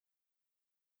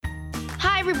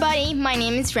everybody, my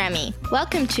name is Remy.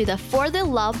 Welcome to the For the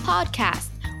Love podcast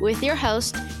with your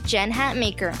host, Jen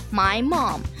Hatmaker, my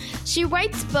mom. She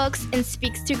writes books and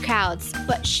speaks to crowds,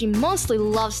 but she mostly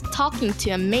loves talking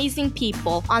to amazing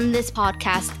people on this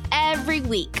podcast every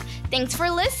week. Thanks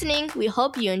for listening. We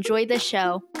hope you enjoy the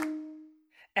show.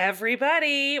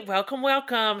 Everybody,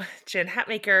 welcome. Jen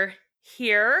Hatmaker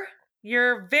here,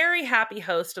 your very happy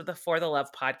host of the For the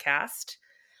Love podcast.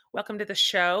 Welcome to the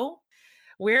show.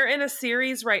 We're in a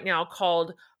series right now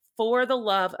called For the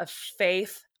Love of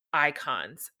Faith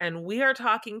Icons, and we are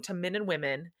talking to men and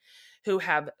women who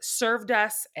have served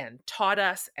us and taught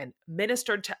us and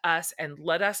ministered to us and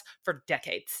led us for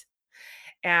decades.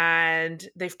 And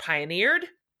they've pioneered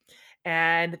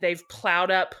and they've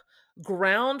plowed up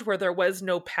ground where there was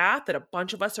no path that a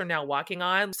bunch of us are now walking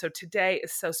on. So today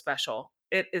is so special.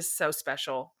 It is so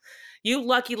special. You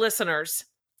lucky listeners,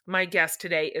 my guest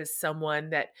today is someone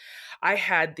that I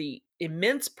had the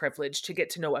immense privilege to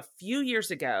get to know a few years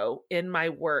ago in my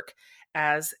work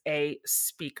as a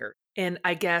speaker. And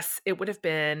I guess it would have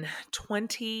been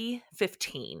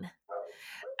 2015.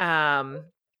 I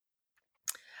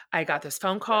got this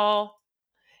phone call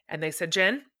and they said,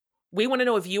 Jen, we want to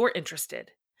know if you are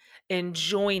interested in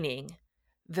joining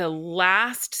the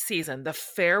last season, the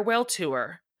farewell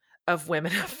tour of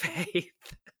Women of Faith.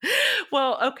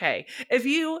 Well, okay. If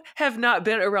you have not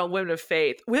been around Women of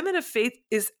Faith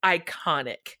is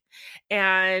iconic.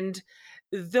 And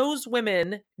those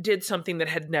women did something that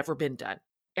had never been done.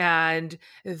 And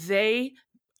they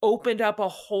opened up a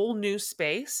whole new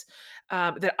space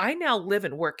that I now live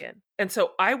and work in. And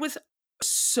so I was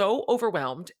so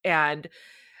overwhelmed and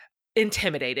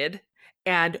intimidated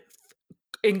and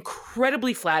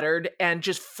incredibly flattered and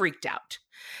just freaked out.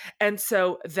 And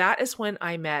so that is when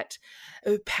I met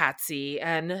Patsy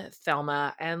and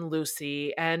Thelma and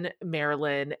Lucy and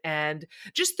Marilyn and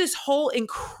just this whole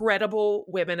incredible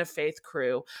Women of Faith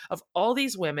crew of all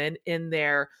these women in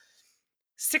their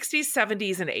 60s,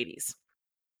 70s, and 80s.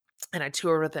 And I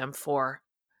toured with them for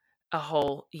a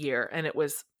whole year. And it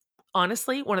was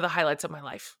honestly one of the highlights of my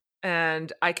life.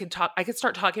 And I could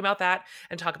start talking about that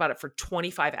and talk about it for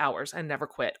 25 hours and never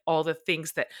quit. All the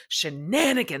things that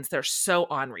shenanigans, they're so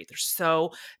ornery, they're so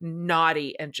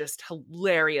naughty and just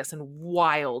hilarious and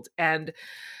wild. And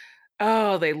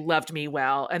oh, they loved me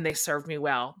well and they served me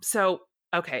well. So,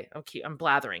 okay, I'm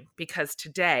blathering because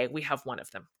today we have one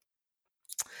of them.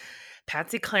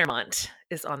 Patsy Clairmont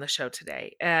is on the show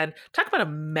today, and talk about a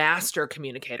master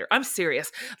communicator. I'm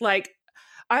serious. Like,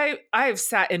 I have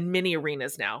sat in many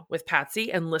arenas now with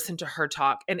Patsy and listened to her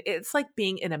talk, and it's like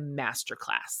being in a master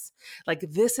class. Like,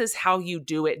 this is how you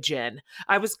do it, Jen.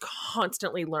 I was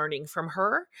constantly learning from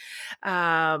her.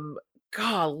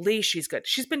 Golly, she's good.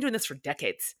 She's been doing this for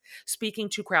decades, speaking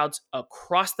to crowds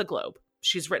across the globe.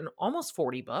 She's written almost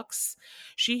 40 books.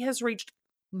 She has reached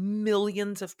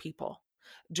millions of people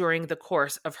during the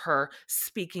course of her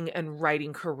speaking and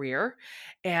writing career.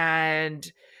 And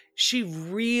she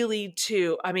really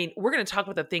too, we're going to talk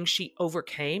about the things she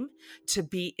overcame to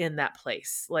be in that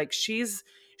place. Like she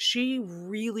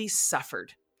really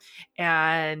suffered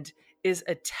and is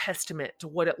a testament to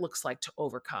what it looks like to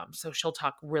overcome. So she'll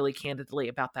talk really candidly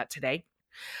about that today.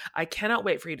 I cannot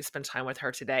wait for you to spend time with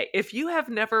her today. If you have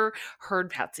never heard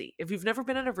Patsy, if you've never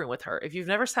been in a room with her, if you've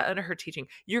never sat under her teaching,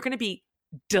 you're going to be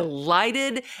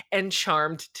delighted and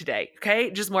charmed today. Okay.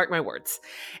 Just mark my words.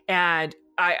 And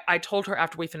I told her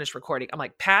after we finished recording, I'm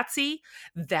like, Patsy,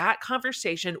 that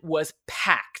conversation was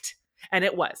packed. And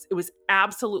it was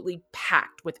absolutely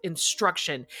packed with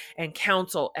instruction and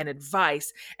counsel and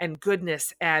advice and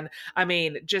goodness. And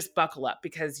just buckle up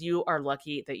because you are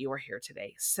lucky that you are here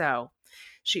today. So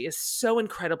she is so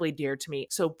incredibly dear to me.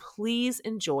 So please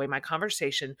enjoy my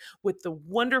conversation with the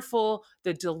wonderful,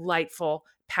 the delightful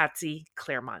Patsy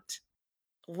Clairmont.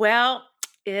 Well,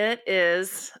 it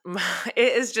is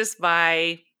just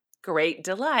my great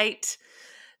delight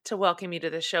to welcome you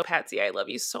to the show. Patsy, I love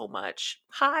you so much.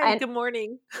 Hi, good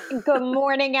morning. Good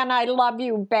morning, and I love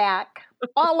you back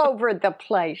all over the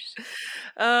place.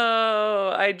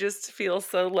 Oh, I just feel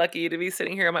so lucky to be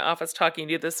sitting here in my office talking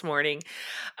to you this morning.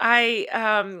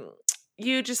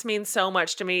 You just mean so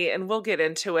much to me, and we'll get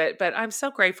into it, but I'm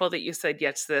so grateful that you said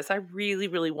yes to this. I really,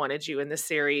 really wanted you in the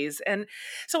series. And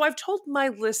so I've told my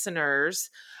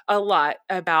listeners a lot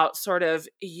about sort of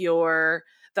the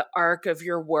arc of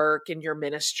your work and your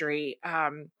ministry.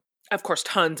 Of course,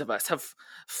 tons of us have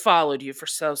followed you for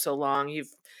so long.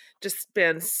 You've just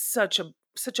been such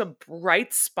a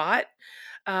bright spot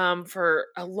for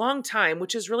a long time,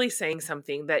 which is really saying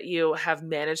something that you have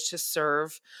managed to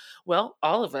serve, well,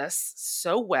 all of us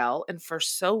so well and for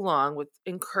so long with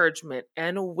encouragement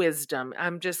and wisdom.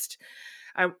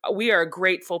 We are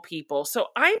grateful people. So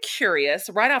I'm curious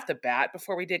right off the bat,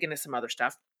 before we dig into some other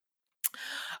stuff,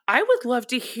 I would love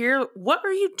to hear, what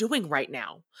are you doing right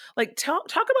now? Like talk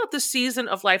about the season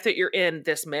of life that you're in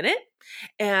this minute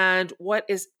and what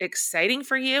is exciting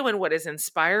for you and what is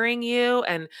inspiring you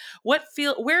and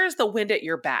where is the wind at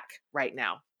your back right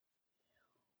now?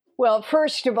 Well,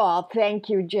 first of all, thank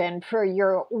you, Jen, for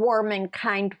your warm and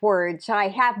kind words. I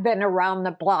have been around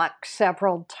the block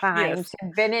several Yes. times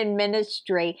and been in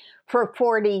ministry for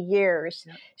 40 years.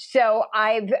 Yep. So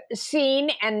I've seen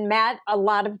and met a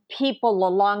lot of people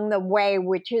along the way,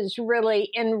 which has really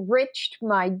enriched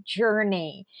my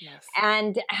journey Yes.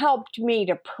 and helped me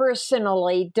to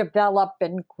personally develop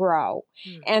and grow.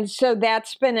 Mm. And so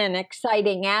that's been an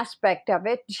exciting aspect of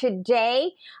it.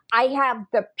 Today, I have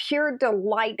the pure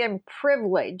delight and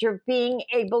privilege of being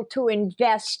able to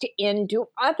invest into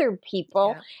other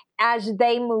people Yeah. as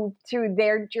they move through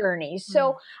their journeys.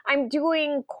 So I'm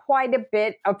doing quite a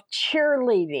bit of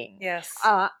cheerleading. Yes.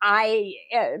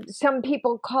 Some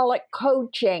people call it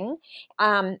coaching.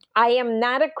 I am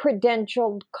not a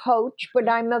credentialed coach, but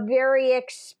I'm a very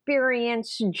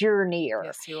experienced journeyer.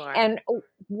 Yes, you are. And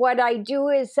what I do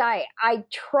is I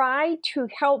try to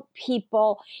help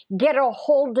people get a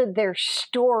hold of their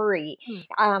story.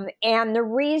 And the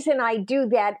reason I do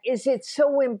that is it's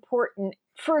so important,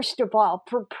 first of all,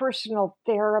 for personal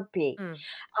therapy.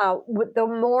 The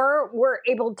more we're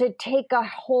able to take a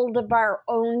hold of our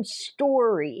own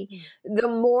story, the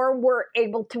more we're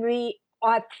able to be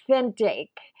authentic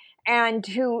and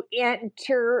to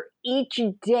enter each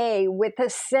day with a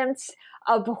sense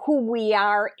of who we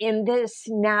are in this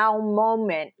now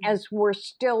moment as we're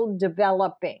still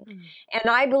developing. And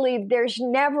I believe there's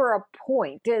never a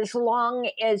point, as long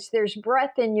as there's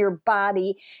breath in your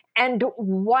body and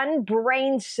one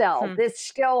brain cell that's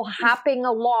still hopping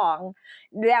along,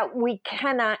 that we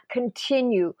cannot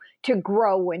continue to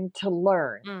grow and to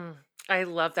learn. I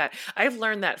love that. I've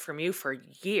learned that from you for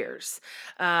years.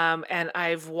 And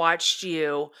I've watched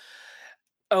you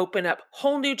open up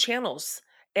whole new channels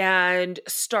and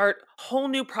start whole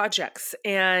new projects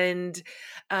and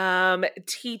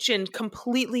teach in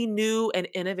completely new and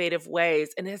innovative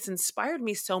ways. And it's inspired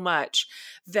me so much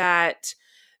that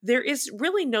there is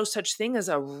really no such thing as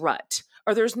a rut,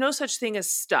 or there's no such thing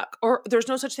as stuck, or there's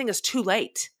no such thing as too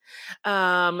late.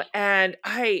 And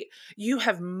you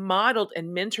have modeled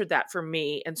and mentored that for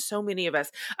me and so many of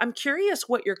us. I'm curious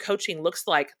what your coaching looks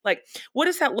like. Like, what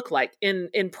does that look like in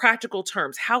practical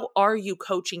terms? How are you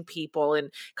coaching people,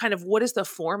 and kind of what is the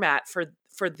format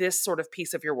for this sort of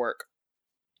piece of your work?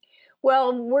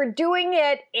 Well, we're doing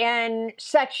it in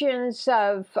sections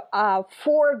of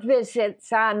 4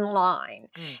 visits online.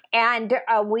 And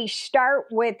we start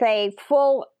with a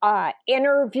full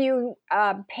interview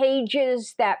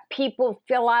pages that people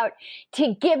fill out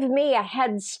to give me a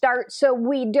head start so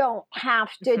we don't have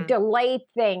to delay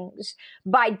things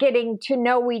by getting to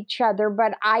know each other.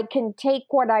 But I can take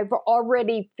what I've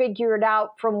already figured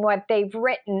out from what they've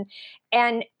written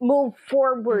and move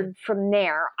forward from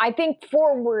there. I think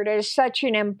forward is such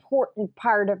an important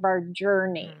part of our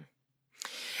journey.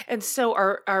 And so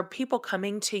are people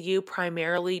coming to you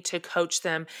primarily to coach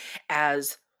them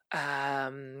as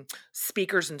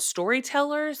speakers and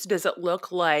storytellers? Does it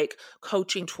look like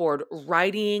coaching toward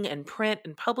writing and print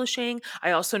and publishing?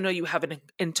 I also know you have an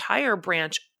entire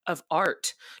branch of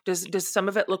art. Does some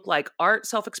of it look like art,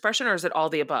 self-expression, or is it all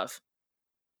the above?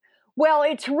 Well,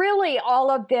 it's really all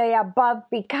of the above,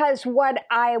 because what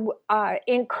I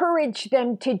encourage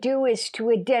them to do is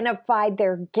to identify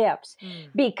their gifts,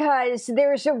 because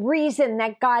there's a reason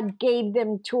that God gave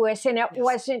them to us, and it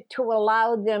wasn't to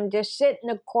allow them to sit in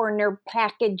a corner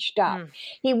packaged up.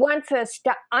 He wants us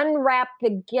to unwrap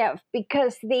the gift,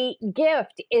 because the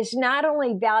gift is not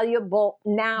only valuable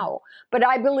now, but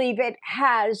I believe it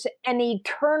has an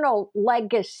eternal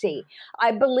legacy.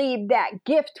 I believe that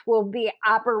gift will be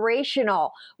operational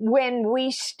when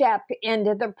we step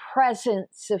into the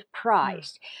presence of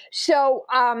Christ. So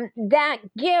that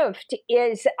gift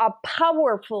is a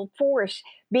powerful force,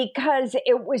 because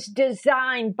it was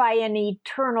designed by an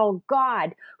eternal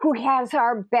God who has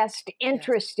our best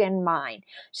interest in mind.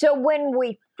 So when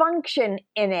we function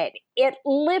in it, it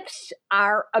lifts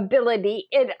our ability,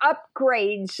 it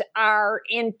upgrades our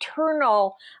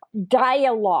internal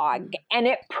dialogue, and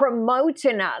it promotes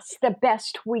in us the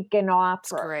best we can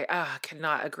It's offer. great. I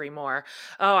cannot agree more.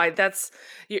 That's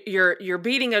you're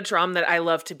beating a drum that I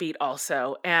love to beat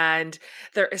also. And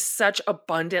there is such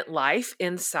abundant life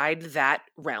inside that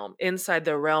realm, inside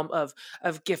the realm of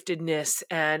giftedness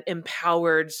and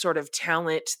empowered sort of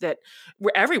talent that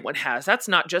everyone has. That's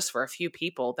not just for a few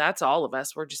people. That's all of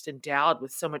us. We're just endowed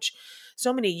with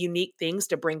so many unique things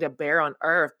to bring to bear on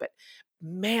earth. But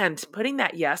man, putting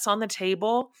that yes on the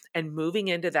table and moving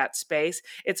into that space,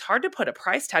 it's hard to put a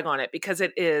price tag on it because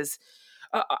it is.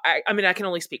 I mean, I can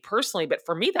only speak personally, but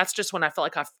for me, that's just when I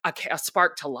felt like a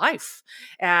spark to life.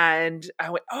 And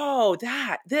I went, oh,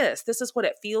 this is what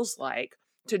it feels like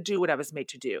to do what I was made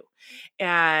to do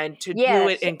and to do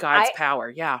it Yes, in God's power.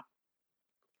 Yeah.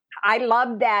 I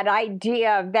love that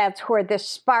idea. That's where the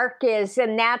spark is,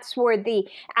 and that's where the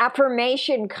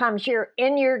affirmation comes. You're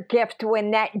in your gift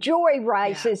when that joy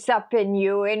rises up in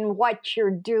you in what you're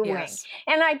doing. Yes.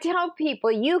 And I tell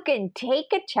people you can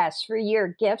take a test for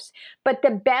your gifts, but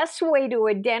the best way to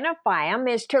identify them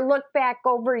is to look back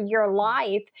over your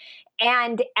life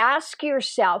and ask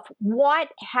yourself, what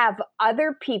have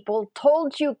other people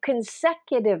told you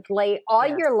consecutively all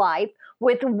Yes. your life,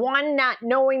 with one not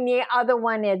knowing the other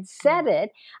one had said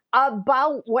it,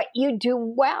 about what you do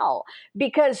well?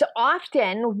 Because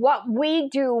often what we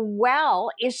do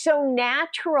well is so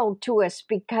natural to us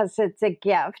because it's a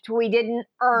gift. We didn't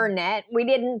earn it, we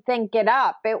didn't think it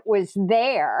up. It was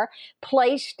there,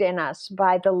 placed in us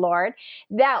by the Lord,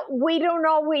 that we don't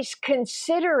always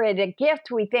consider it a gift.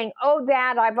 We think, oh,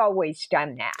 that I've always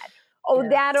done that. Oh,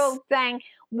 that Yes. old thing.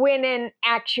 When in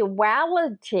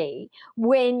actuality,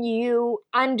 when you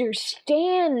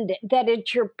understand that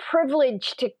it's your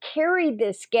privilege to carry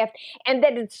this gift and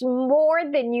that it's more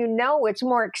than you know, it's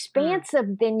more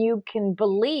expansive than you can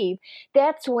believe,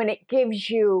 that's when it gives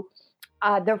you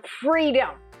the freedom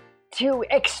to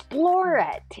explore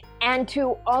it and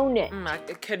to own it. I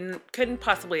couldn't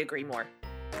possibly agree more.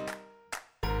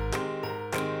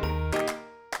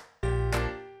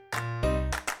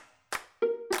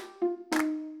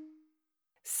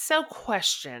 So,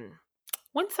 question.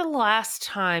 When's the last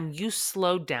time you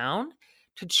slowed down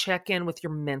to check in with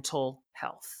your mental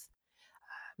health?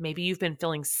 Maybe you've been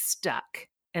feeling stuck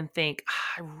and think,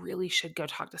 I really should go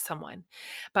talk to someone.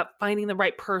 But finding the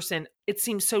right person, it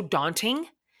seems so daunting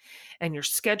and your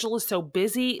schedule is so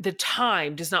busy, the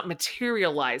time does not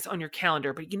materialize on your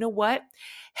calendar. But you know what?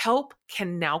 Help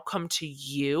can now come to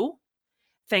you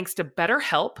thanks to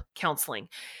BetterHelp Counseling.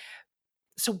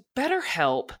 So,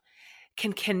 BetterHelp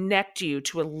can connect you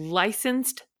to a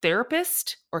licensed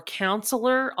therapist or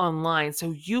counselor online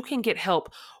so you can get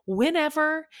help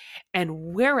whenever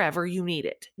and wherever you need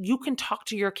it. You can talk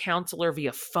to your counselor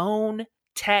via phone,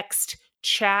 text,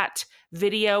 chat,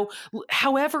 video,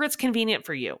 however it's convenient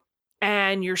for you.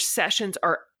 And your sessions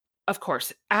are, of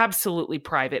course, absolutely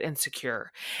private and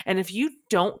secure. And if you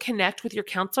don't connect with your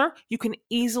counselor, you can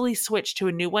easily switch to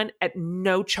a new one at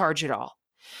no charge at all.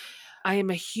 I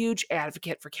am a huge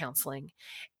advocate for counseling,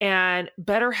 and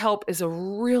BetterHelp is a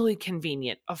really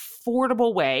convenient,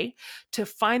 affordable way to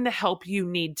find the help you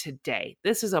need today.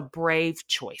 This is a brave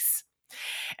choice.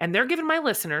 And they're giving my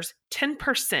listeners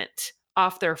 10%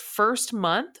 off their first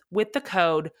month with the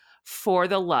code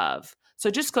FORTHELOVE.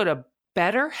 So just go to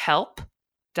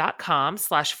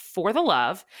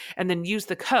betterhelp.com/forthelove and then use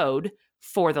the code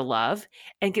FORTHELOVE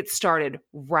and get started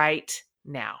right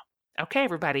now. Okay,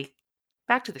 everybody,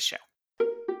 back to the show.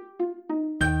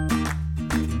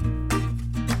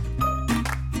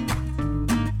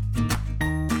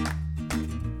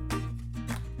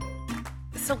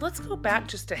 So let's go back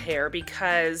just a hair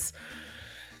because,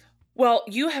 well,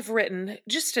 you have written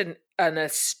just an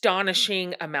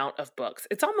astonishing amount of books.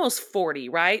 It's almost 40,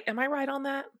 right? Am I right on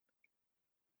that?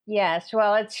 Yes,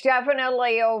 well, it's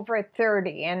definitely over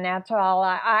 30, and that's all.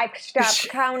 I've stopped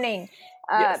counting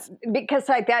Yes. because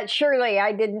I thought surely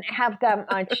I didn't have that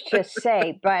much to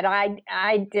say, but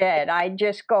I did. I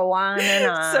just go on and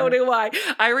on. So do I.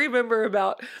 I remember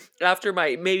about after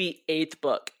my maybe 8th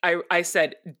book, I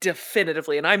said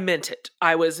definitively, and I meant it.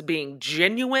 I was being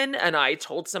genuine, and I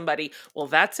told somebody, well,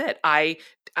 that's it.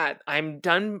 I'm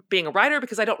done being a writer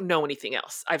because I don't know anything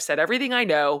else. I've said everything I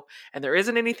know, and there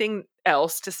isn't anything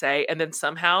else to say. And then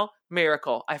somehow,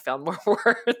 miracle, I found more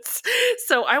words.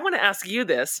 So I want to ask you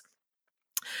this.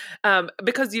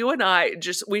 Because you and I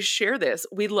we share this.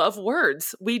 We love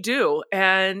words. We do.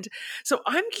 And so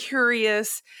I'm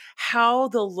curious how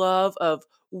the love of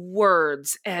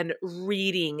words and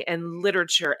reading and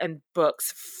literature and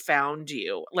books found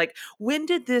you. Like, when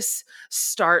did this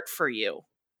start for you?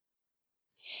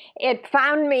 It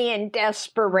found me in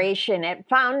desperation. It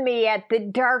found me at the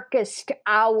darkest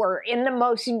hour, in the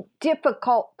most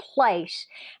difficult place,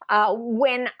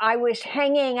 when I was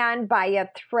hanging on by a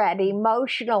thread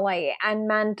emotionally and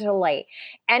mentally.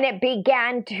 And it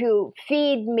began to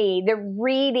feed me the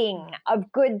reading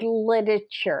of good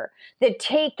literature, the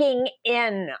taking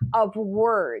in of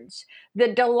words,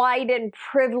 the delight and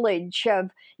privilege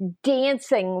of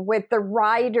dancing with the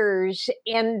writers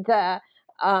in the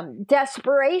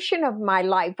desperation of my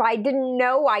life. I didn't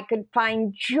know I could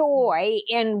find joy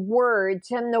in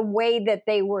words and the way that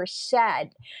they were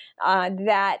said,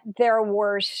 that there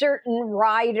were certain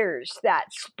writers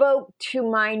that spoke to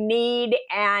my need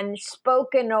and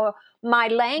spoke in my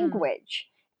language.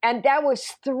 And that was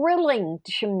thrilling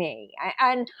to me.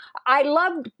 And I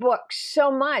loved books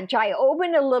so much. I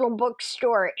opened a little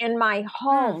bookstore in my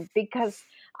home because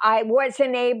I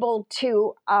wasn't able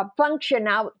to function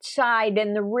outside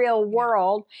in the real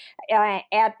world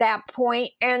at that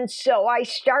point. And so I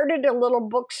started a little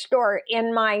bookstore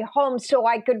in my home so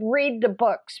I could read the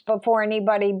books before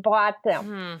anybody bought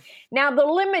them. Now, the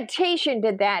limitation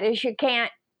to that is you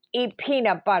can't eat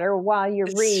peanut butter while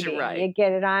you're reading. Right. You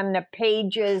get it on the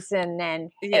pages and then,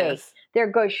 hey,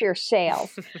 there goes your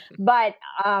sales. But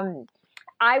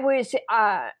I was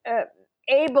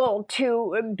able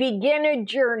to begin a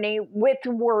journey with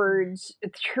words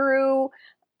through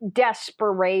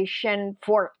desperation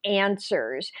for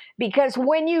answers, because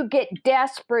when you get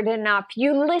desperate enough,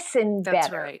 you listen better.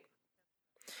 That's right.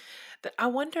 I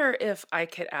wonder if I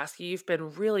could ask you, you've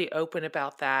been really open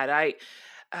about that.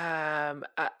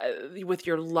 With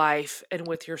your life and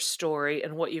with your story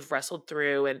and what you've wrestled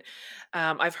through. And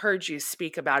I've heard you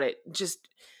speak about it just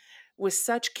with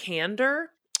such candor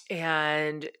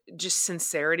and just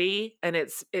sincerity. And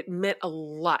it meant a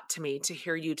lot to me to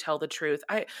hear you tell the truth.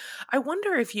 I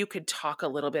wonder if you could talk a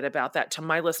little bit about that to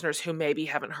my listeners who maybe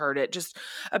haven't heard it, just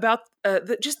about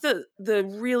the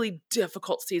really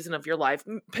difficult season of your life,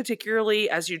 particularly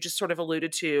as you just sort of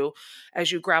alluded to,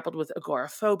 as you grappled with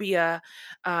agoraphobia,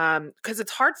 because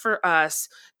it's hard for us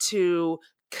to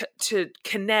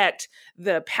connect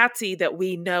the Patsy that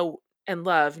we know and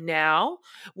love now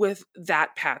with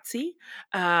that Patsy,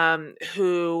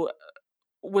 who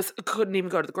couldn't even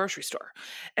go to the grocery store.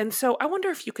 And so I wonder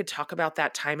if you could talk about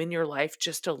that time in your life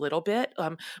just a little bit,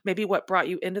 maybe what brought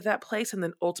you into that place, and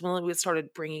then ultimately what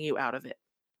started bringing you out of it.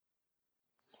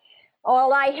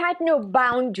 Well, I had no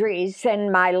boundaries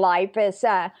in my life as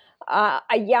a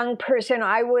young person.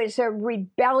 I was a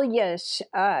rebellious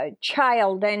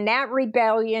child, and that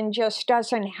rebellion just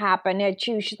doesn't happen. It's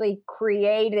usually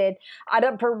created out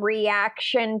of a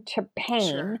reaction to pain.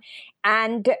 Sure.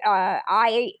 And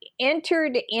I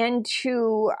entered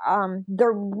into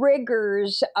the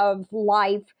rigors of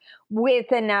life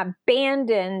with an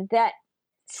abandon that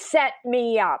set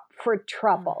me up for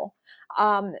trouble.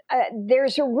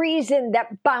 There's a reason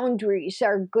that boundaries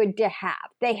are good to have.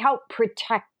 They help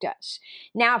protect us.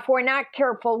 Now, if we're not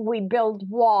careful, we build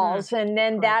walls and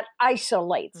then that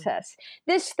isolates us.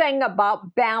 This thing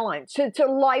about balance, it's a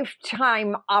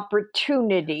lifetime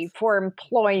opportunity for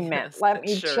employment, let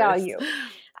me tell you.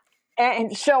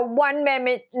 And so one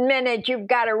minute you've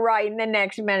got it right, and the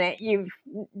next minute you've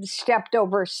stepped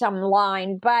over some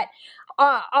line. But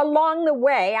along the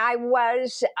way, I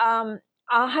was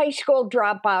a high school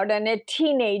dropout and a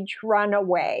teenage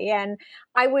runaway. And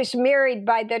I was married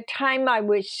by the time I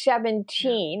was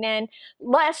 17. And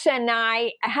Les and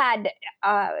I had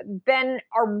been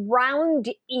around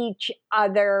each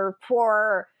other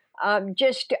for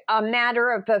just a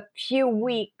matter of a few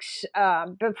weeks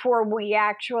before we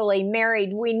actually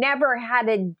married. We never had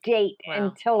a date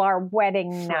until our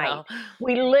wedding night.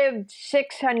 We lived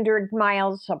 600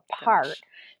 miles apart. Gosh.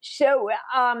 So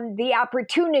the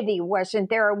opportunity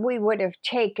wasn't there. We would have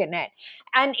taken it.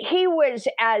 And he was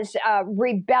as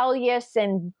rebellious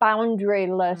and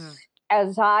boundaryless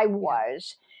as I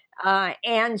was.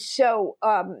 And so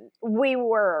we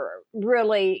were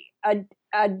really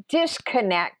a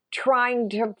disconnect, trying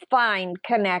to find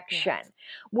connection. Yes.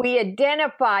 We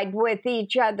identified with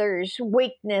each other's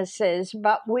weaknesses,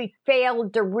 but we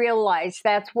failed to realize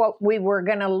that's what we were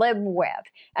going to live with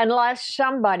unless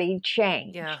somebody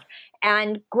changed. Yeah.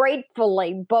 And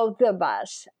gratefully, both of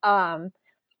us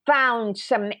found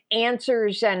some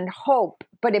answers and hope,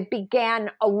 but it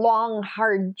began a long,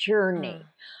 hard journey.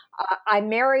 I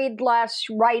married Les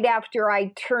right after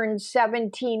I turned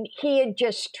 17. He had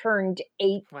just turned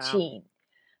 18.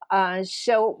 Wow.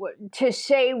 So to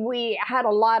say we had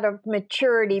a lot of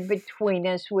maturity between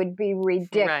us would be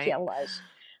ridiculous.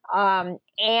 Right.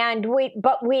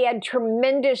 But we had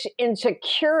tremendous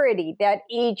insecurity that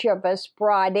each of us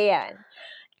brought in.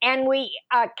 And we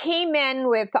came in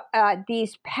with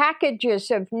these packages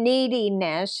of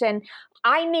neediness, and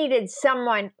I needed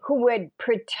someone who would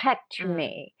protect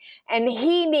me, and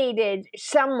he needed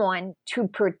someone to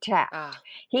protect.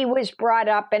 He was brought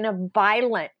up in a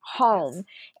violent home. Yes.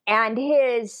 And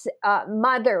his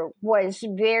mother was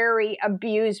very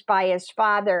abused by his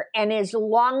father, and his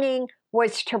longing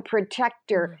was to protect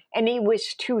her, and he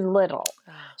was too little.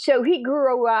 So he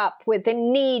grew up with a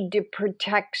need to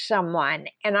protect someone,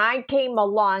 and I came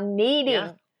along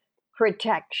needing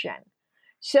protection.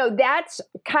 So that's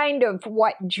kind of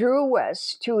what drew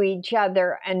us to each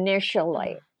other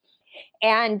initially.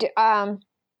 And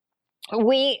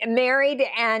we married,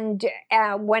 and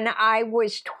when I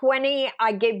was 20,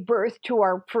 I gave birth to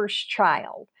our first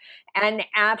child. And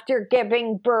after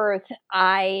giving birth,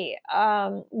 I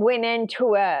went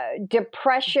into a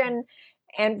depression.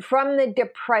 And from the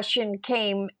depression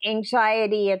came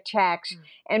anxiety attacks.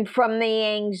 And from the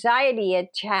anxiety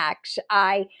attacks,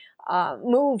 I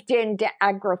moved into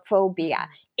agoraphobia.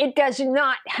 It does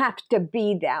not have to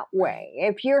be that way.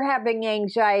 If you're having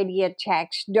anxiety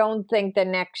attacks, don't think the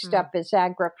next step is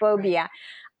agoraphobia.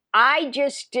 I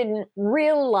just didn't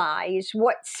realize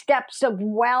what steps of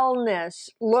wellness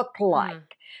look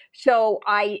like. So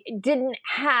I didn't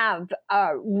have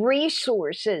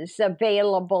resources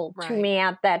available to me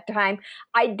at that time.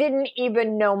 I didn't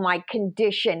even know my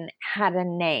condition had a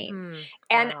name.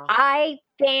 And I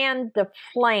fanned the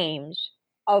flames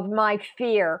of my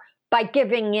fear by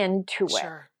giving in to it.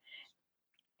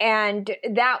 And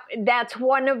that's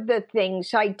one of the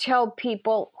things I tell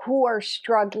people who are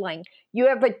struggling. You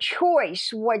have a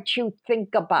choice what you think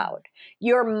about.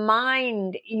 Your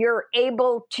mind, you're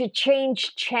able to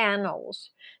change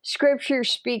channels. Scripture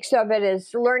speaks of it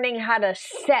as learning how to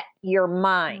set your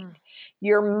mind.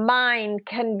 Your mind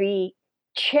can be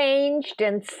changed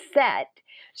and set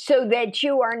so that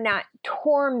you are not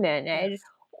tormented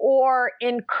or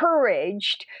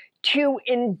encouraged to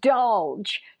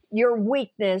indulge your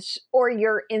weakness or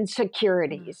your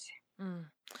insecurities.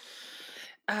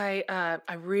 I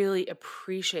really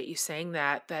appreciate you saying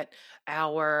that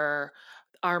our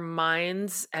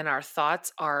minds and our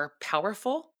thoughts are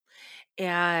powerful,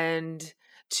 and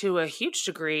to a huge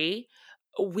degree,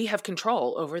 we have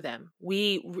control over them.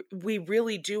 We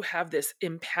really do have this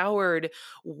empowered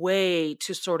way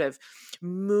to sort of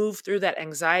move through that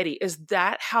anxiety. Is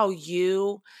that how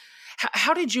you?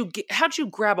 How did you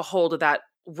grab a hold of that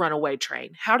runaway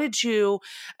train? How did you?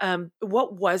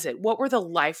 What was it? What were the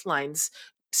lifelines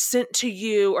sent to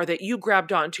you, or that you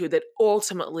grabbed onto, that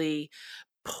ultimately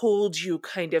pulled you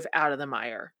kind of out of the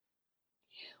mire?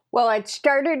 Well, it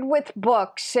started with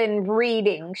books and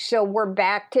reading. So we're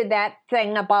back to that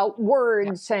thing about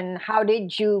words and how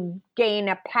did you gain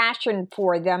a passion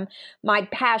for them? My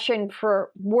passion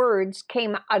for words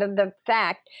came out of the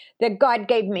fact that God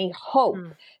gave me hope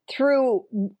through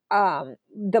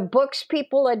the books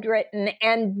people had written,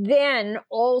 and then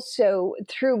also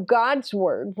through God's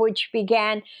word, which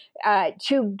began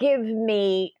to give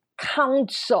me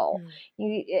counsel.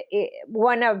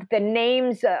 One of the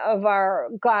names of our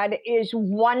God is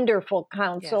Wonderful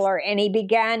Counselor, and he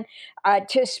began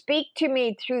to speak to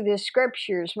me through the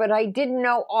scriptures, but I didn't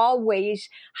know always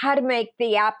how to make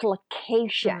the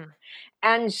application.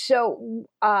 And so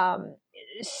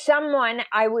someone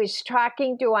I was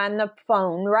talking to on the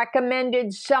phone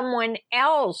recommended someone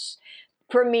else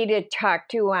for me to talk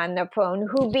to on the phone,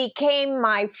 who became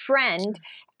my friend,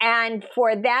 and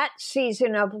for that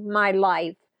season of my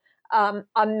life,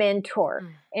 a mentor.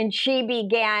 And she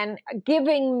began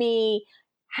giving me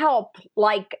help,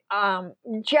 like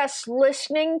just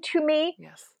listening to me,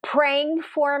 praying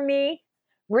for me,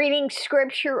 reading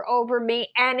scripture over me,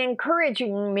 and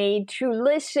encouraging me to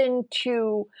listen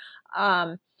to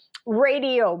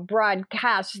radio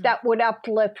broadcasts that would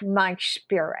uplift my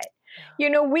spirit. You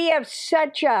know, we have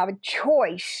such a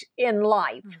choice in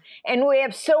life, and we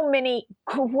have so many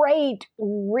great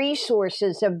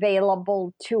resources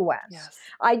available to us.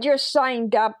 I just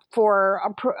signed up for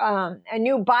a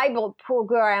new Bible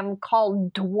program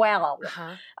called Dwell,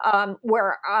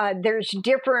 where there's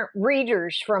different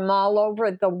readers from all over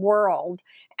the world,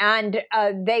 and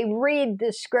they read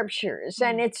the scriptures,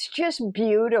 and it's just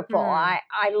beautiful. I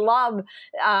love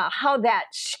how that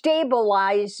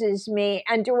stabilizes me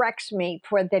and directs me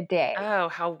for the day. Oh,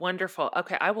 how wonderful.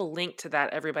 Okay, I will link to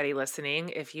that, everybody listening,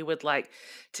 if you would like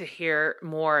to hear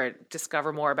more,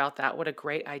 discover more about that. What a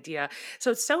great idea.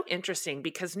 So it's so interesting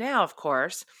because now, of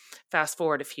course, fast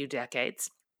forward a few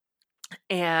decades,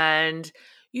 and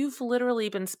you've literally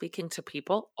been speaking to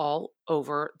people all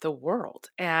over the world.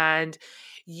 And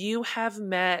you have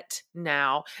met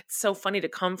now, it's so funny to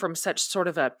come from such sort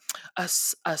of a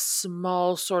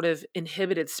small sort of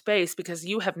inhibited space, because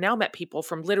you have now met people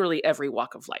from literally every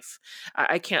walk of life.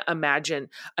 I can't imagine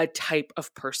a type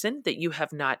of person that you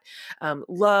have not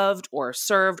loved or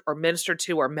served or ministered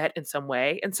to or met in some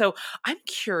way. And so I'm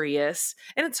curious,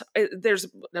 and there's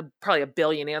probably a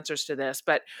billion answers to this,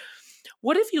 but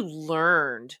what have you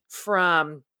learned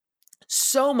from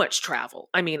so much travel?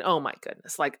 I mean, oh my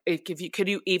goodness. Like could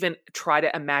you even try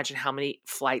to imagine how many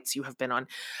flights you have been on?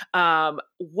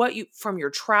 What you from your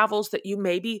travels that you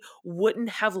maybe wouldn't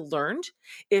have learned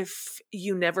if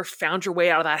you never found your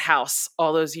way out of that house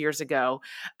all those years ago.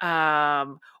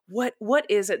 What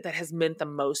is it that has meant the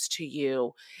most to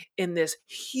you in this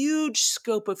huge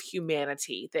scope of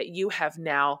humanity that you have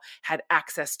now had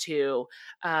access to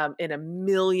in a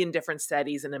million different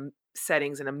settings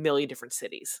in a million different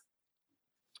cities?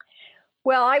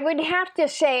 Well, I would have to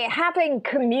say having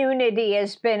community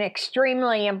has been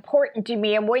extremely important to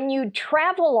me. And when you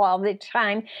travel all the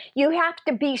time, you have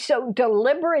to be so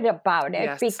deliberate about it,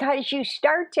 Yes. because you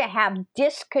start to have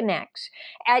disconnects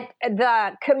at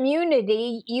the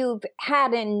community you've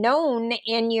had and known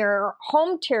in your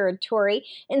home territory.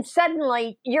 And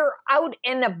suddenly you're out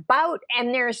and about,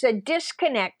 and there's a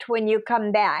disconnect when you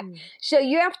come back. So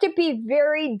you have to be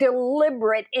very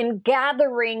deliberate in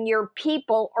gathering your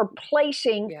people or placing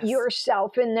Yes.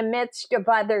 yourself in the midst of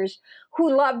others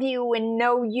who love you and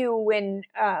know you and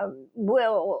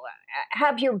will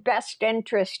have your best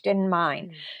interest in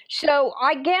mind. So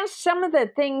I guess some of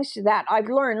the things that I've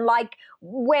learned, like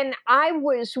when I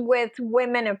was with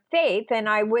Women of Faith and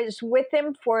I was with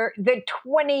them for the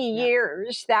 20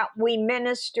 years that we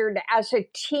ministered as a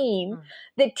team,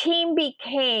 the team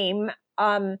became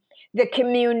the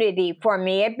community for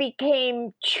me. It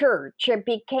became church. It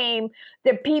became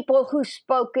the people who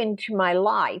spoke into my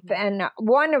life. And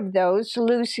one of those,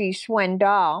 Lucy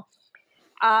Swindoll,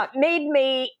 made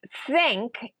me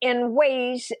think in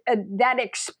ways that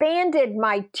expanded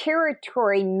my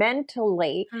territory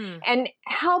mentally and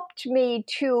helped me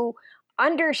to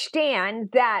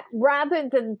understand that rather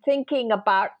than thinking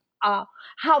about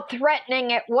how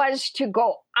threatening it was to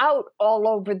go out all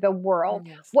over the world,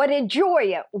 what a joy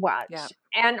it was,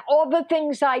 and all the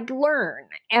things I'd learn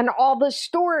and all the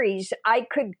stories I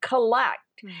could collect.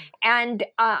 And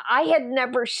I had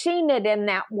never seen it in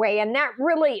that way. And that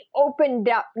really opened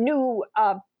up new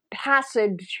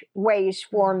passageways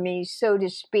for me, so to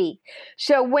speak.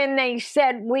 So when they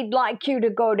said, we'd like you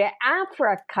to go to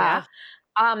Africa,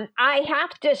 I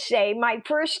have to say my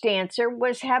first answer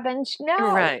was heavens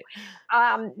no. Right.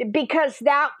 Because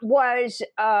that was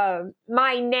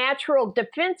my natural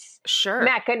defense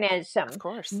mechanism. Of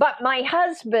course. But my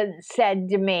husband said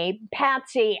to me,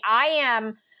 Patsy, I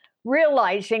am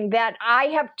realizing that I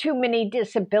have too many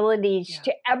disabilities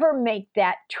to ever make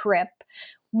that trip.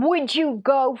 Would you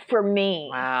go for me?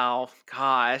 Wow.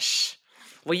 Gosh.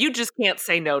 Well, you just can't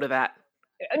say no to that.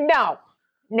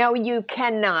 No, you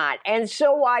cannot. And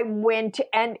so I went,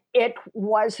 and it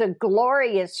was a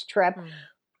glorious trip.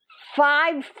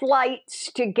 5 flights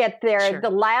to get there. The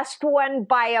last one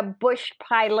by a bush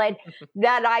pilot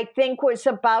that I think was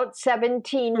about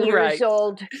 17 years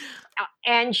old.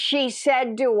 And she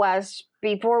said to us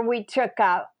before we took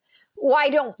off, why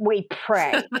don't we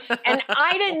pray? And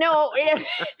I didn't know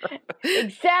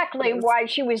exactly why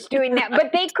she was doing that,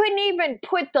 but they couldn't even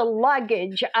put the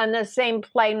luggage on the same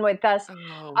plane with us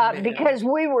because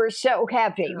we were so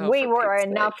heavy. We were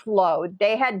enough load.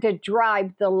 They had to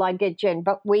drive the luggage in,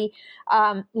 but we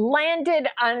landed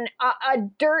on a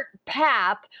dirt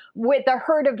path with a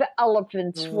herd of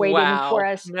elephants waiting for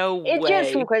us. It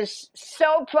just was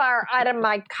so far out of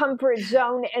my comfort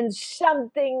zone and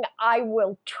something I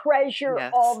will treasure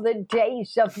all the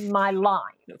days of my life.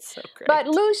 That's so great. But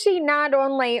Lucy not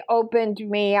only opened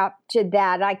me up to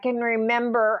that, I can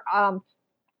remember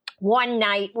one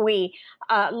night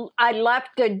I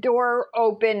left a door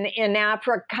open in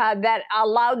Africa that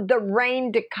allowed the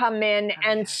rain to come in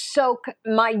and soak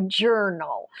my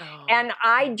journal. And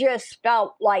I just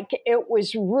felt like it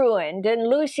was ruined. And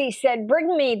Lucy said,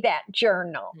 bring me that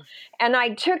journal. And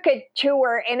I took it to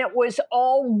her, and it was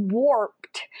all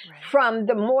warped from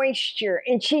the moisture.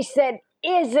 And she said,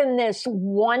 isn't this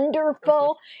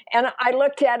wonderful? And I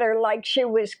looked at her like she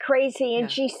was crazy.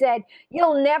 And she said,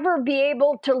 you'll never be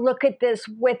able to look at this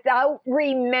without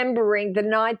remembering the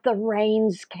night the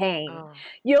rains came.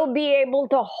 You'll be able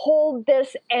to hold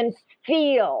this and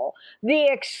feel the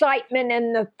excitement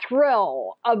and the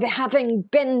thrill of having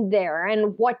been there,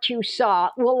 and what you saw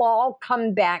will all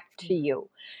come back to you.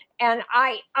 And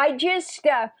I just,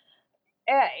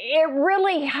 it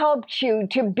really helps you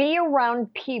to be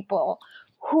around people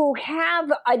who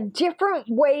have a different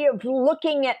way of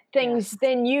looking at things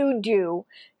than you do,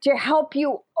 to help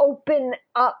you open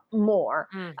up more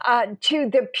to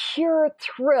the pure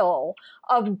thrill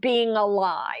of being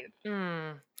alive.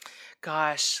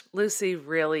 Gosh, Lucy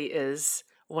really is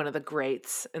one of the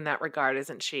greats in that regard,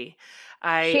 isn't she?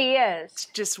 She is.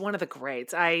 Just one of the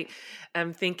greats. I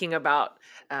am thinking about,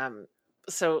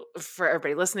 so for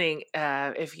everybody listening,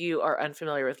 if you are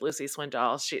unfamiliar with Lucy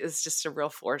Swindoll, she is just a real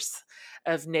force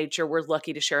of nature. We're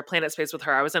lucky to share a planet space with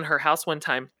her. I was in her house one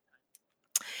time,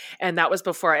 and that was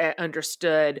before I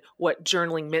understood what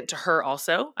journaling meant to her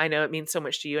also. I know it means so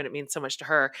much to you and it means so much to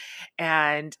her.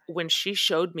 And when she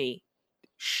showed me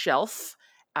shelf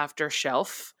after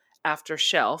shelf after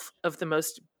shelf of the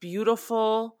most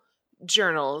beautiful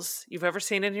journals you've ever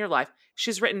seen in your life,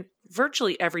 she's written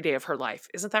virtually every day of her life.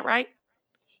 Isn't that right?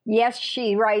 Yes,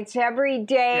 she writes every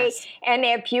day. Yes. And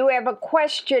if you have a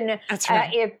question, That's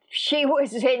right. if she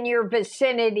was in your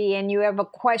vicinity and you have a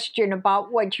question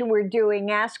about what you were doing,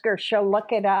 ask her. She'll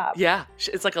look it up. Yeah.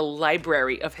 It's like a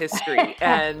library of history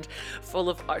and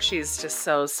full of art. She's just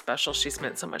so special. She's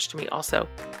meant so much to me also.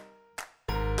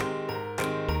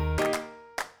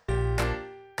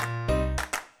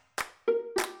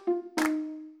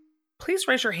 Please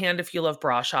raise your hand if you love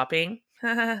bra shopping.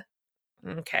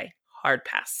 Okay. Hard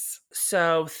pass.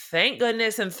 So thank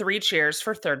goodness and 3 cheers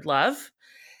for Third Love,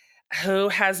 who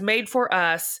has made for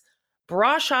us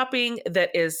bra shopping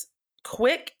that is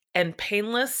quick and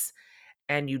painless,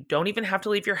 and you don't even have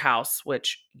to leave your house,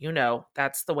 which,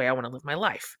 that's the way I want to live my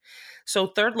life. So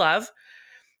Third Love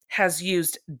has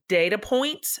used data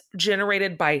points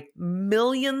generated by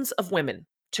millions of women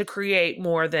to create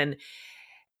more than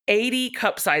 80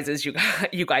 cup sizes, you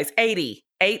guys, 80,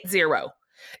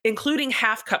 including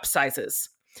half cup sizes,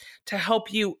 to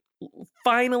help you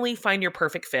finally find your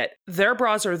perfect fit. Their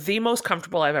bras are the most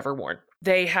comfortable I've ever worn.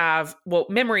 They have,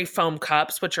 memory foam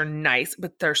cups, which are nice,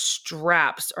 but their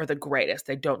straps are the greatest.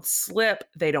 They don't slip,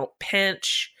 they don't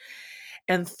pinch.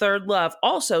 And Third Love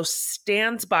also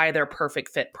stands by their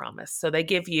perfect fit promise. So they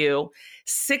give you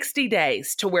 60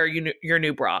 days to wear your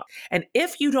new bra. And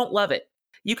if you don't love it,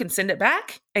 you can send it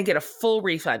back and get a full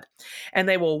refund. And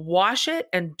they will wash it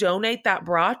and donate that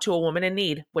bra to a woman in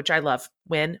need, which I love.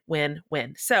 Win, win,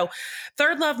 win. So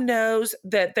Third Love knows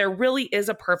that there really is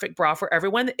a perfect bra for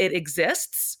everyone. It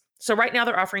exists. So right now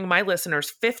they're offering my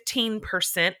listeners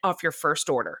 15% off your first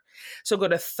order. So go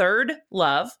to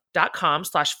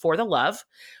thirdlove.com/forthelove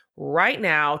right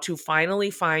now to finally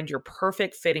find your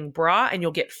perfect fitting bra, and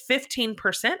you'll get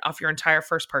 15% off your entire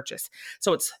first purchase.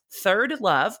 So it's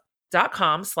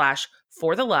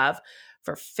thirdlove.com/forthelove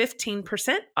for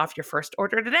 15% off your first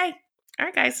order today. All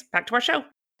right, guys, back to our show.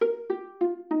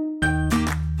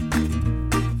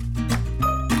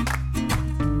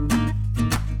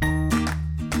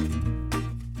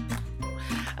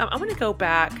 I want to go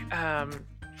back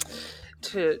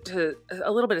to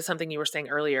a little bit of something you were saying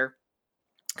earlier,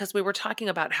 because we were talking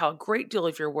about how a great deal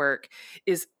of your work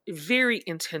is very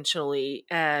intentionally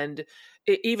and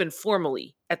even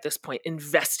formally at this point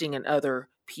investing in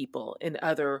other people, in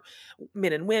other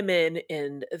men and women,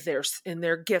 in their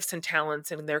gifts and talents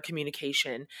and in their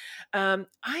communication. I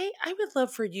would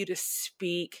love for you to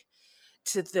speak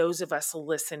to those of us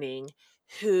listening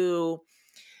who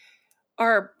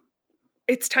are.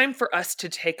 It's time for us to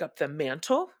take up the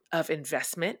mantle of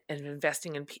investment and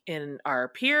investing in our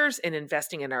peers and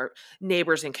investing in our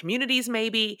neighbors and communities,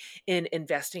 maybe in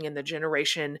investing in the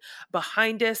generation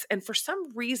behind us. And for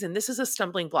some reason, this is a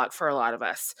stumbling block for a lot of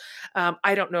us.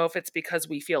 I don't know if it's because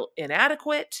we feel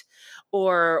inadequate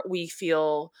or we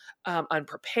feel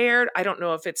unprepared. I don't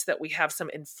know if it's that we have some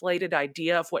inflated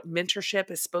idea of what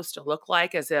mentorship is supposed to look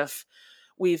like, as if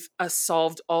we've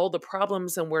solved all the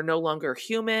problems and we're no longer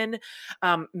human.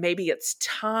 Maybe it's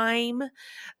time.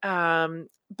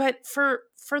 But for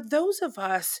those of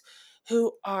us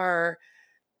who are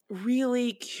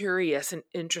really curious and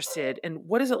interested in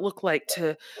what does it look like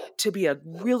to be a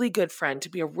really good friend, to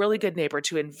be a really good neighbor,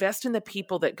 to invest in the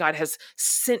people that God has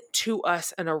sent to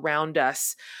us and around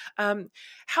us,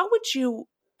 how would you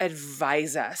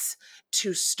advise us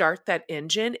to start that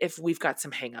engine if we've got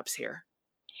some hangups here?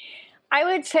 I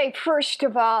would say, first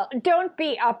of all, don't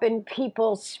be up in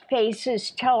people's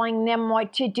faces telling them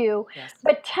what to do, Yes.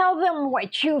 but tell them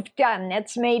what you've done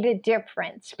that's made a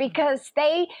difference, because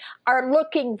they are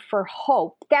looking for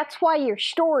hope. That's why your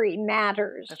story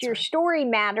matters. That's Your right. story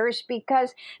matters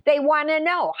because they want to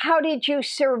know, how did you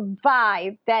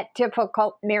survive that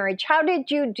difficult marriage? How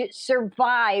did you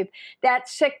survive that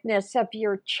sickness of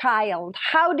your child?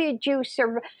 How did you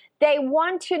survive? They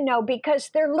want to know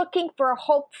because they're looking for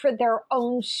hope for their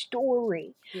own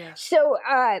story. Yes. So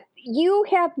you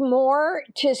have more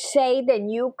to say than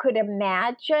you could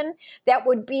imagine that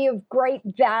would be of great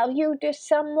value to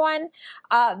someone,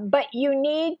 but you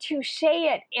need to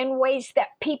say it in ways that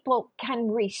people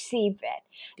can receive it.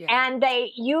 Yeah. And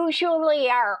they usually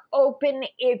are open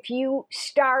if you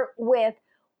start with,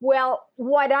 well,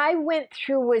 what I went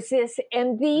through was this,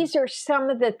 and these are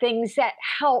some of the things that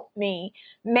helped me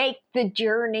make the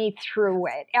journey through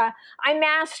it. I'm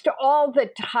asked all the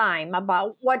time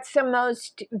about what's the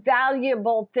most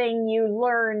valuable thing you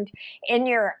learned in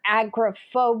your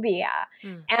agoraphobia.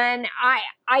 And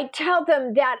I tell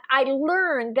them that I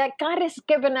learned that God has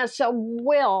given us a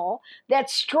will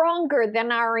that's stronger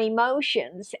than our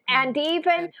emotions. And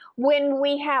even when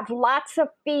we have lots of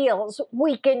feels,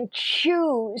 we can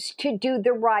choose to do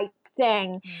the right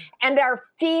thing. And our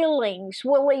feelings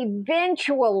will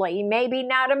eventually, maybe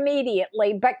not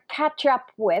immediately, but catch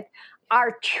up with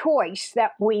our choice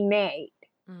that we made.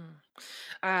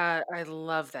 I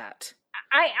love that.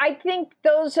 I think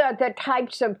those are the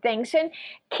types of things. And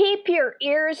keep your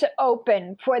ears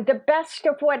open for the best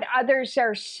of what others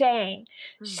are saying,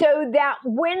 so that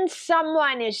when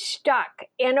someone is stuck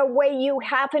in a way you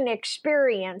haven't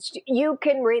experienced, you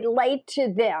can relate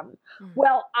to them.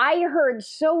 Well, I heard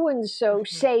so-and-so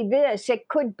say this. It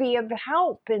could be of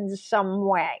help in some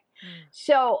way.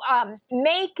 So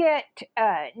make it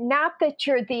not that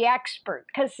you're the expert,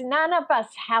 because none of us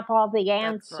have all the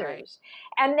answers. Right.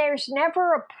 And there's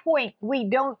never a point we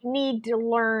don't need to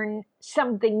learn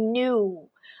something new,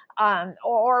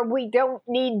 or we don't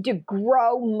need to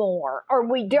grow more, or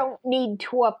we don't need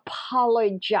to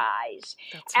apologize.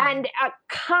 That's right. And a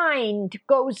kind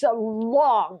goes a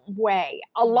long way,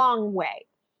 a long way.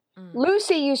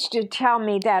 Lucy used to tell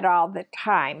me that all the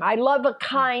time. I love a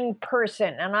kind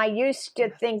person. And I used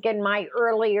to think in my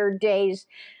earlier days,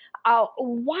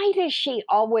 why does she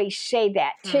always say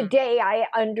that? Today I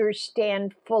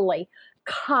understand fully.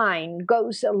 Kind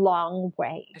goes a long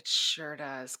way. It sure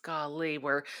does. Golly,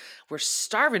 we're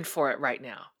starving for it right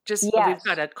now. Just we've Yes.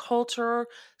 got a culture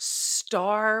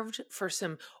starved for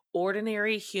some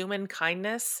ordinary human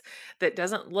kindness that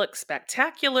doesn't look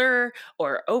spectacular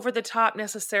or over the top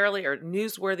necessarily or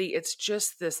newsworthy. It's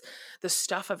just the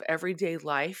stuff of everyday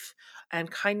life, and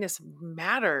kindness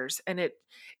matters, and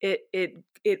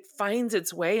it finds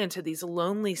its way into these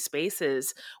lonely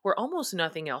spaces where almost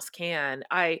nothing else can.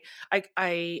 I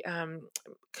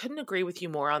couldn't agree with you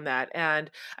more on that. And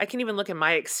I can even look at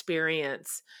my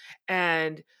experience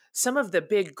and some of the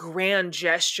big grand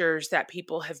gestures that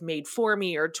people have made for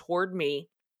me or toward me,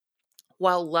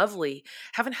 while lovely,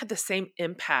 haven't had the same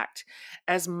impact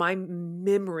as my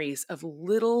memories of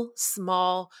little,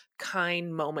 small,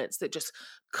 kind moments that just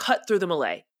cut through the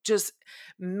melee, just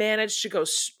managed to go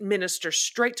minister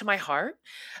straight to my heart.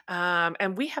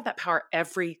 And we have that power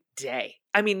every day.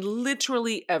 I mean,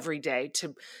 literally every day,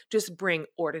 to just bring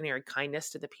ordinary kindness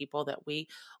to the people that we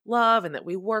love and that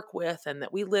we work with and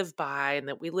that we live by and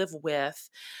that we live with.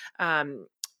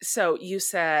 So you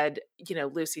said,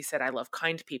 Lucy said, I love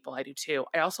kind people. I do too.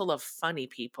 I also love funny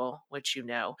people, which you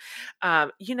know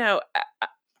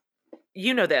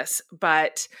this,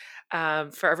 but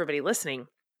for everybody listening,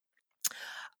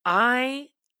 I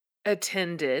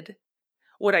attended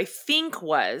what I think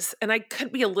was, and I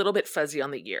could be a little bit fuzzy on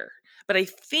the year, but I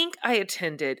think I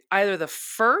attended either the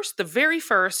very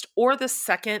first or the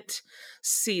second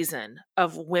season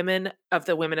of the Women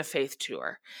of Faith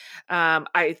tour.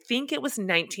 I think it was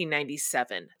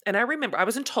 1997. And I remember I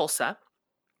was in Tulsa,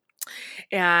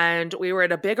 and we were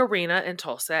at a big arena in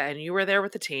Tulsa, and you were there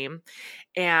with the team.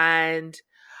 And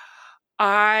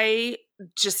I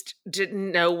just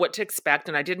didn't know what to expect,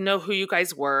 and I didn't know who you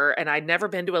guys were, and I'd never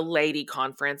been to a lady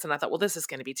conference, and I thought, well, this is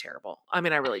going to be terrible. I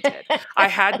mean, I really did. I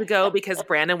had to go because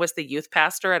Brandon was the youth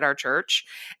pastor at our church,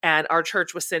 and our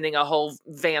church was sending a whole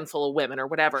van full of women or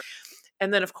whatever.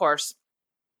 And then, of course,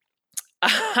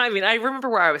 I mean, I remember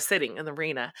where I was sitting in the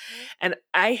arena, and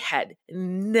I had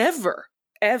never,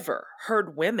 ever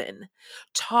heard women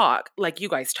talk like you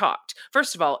guys talked.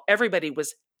 First of all, everybody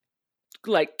was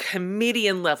like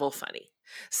comedian level funny.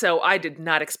 So I did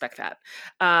not expect that.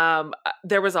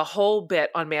 There was a whole bit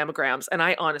on mammograms, and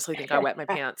I honestly think I wet my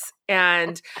pants.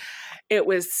 And it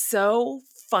was so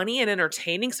funny and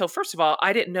entertaining. So first of all,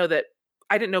 I didn't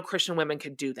know Christian women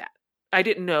could do that. I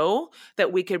didn't know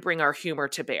that we could bring our humor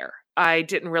to bear. I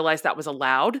didn't realize that was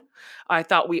allowed. I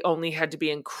thought we only had to be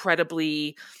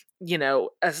incredibly,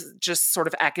 just sort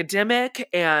of academic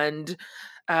and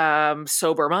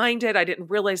sober minded. I didn't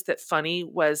realize that funny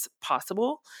was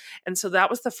possible. And so that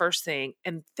was the first thing.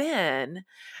 And then,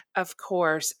 of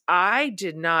course, I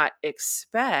did not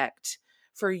expect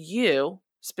for you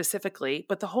specifically,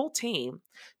 but the whole team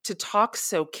to talk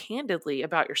so candidly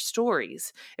about your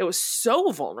stories. It was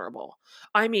so vulnerable.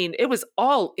 I mean, it was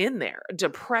all in there.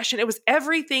 Depression,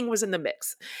 everything was in the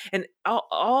mix. And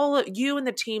all you and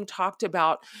the team talked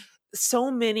about so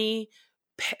many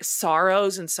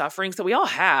sorrows and sufferings that we all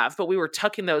have, but we were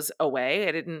tucking those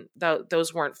away.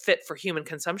 Those weren't fit for human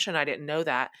consumption. I didn't know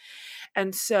that.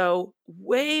 And so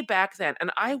way back then,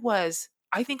 and I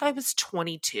think I was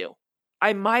 22.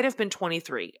 I might have been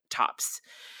 23 tops.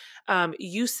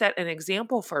 You set an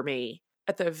example for me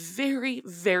at the very,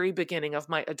 very beginning of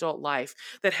my adult life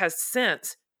that has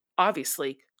since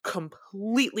obviously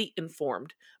completely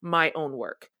informed my own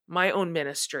work, my own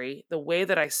ministry, the way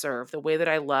that I serve, the way that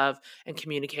I love and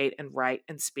communicate and write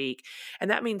and speak.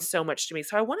 And that means so much to me.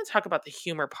 So I want to talk about the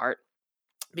humor part,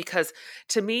 because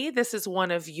to me, this is one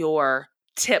of your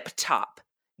tip top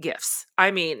gifts.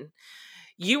 I mean,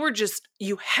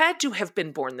 you had to have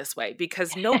been born this way,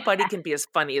 because nobody can be as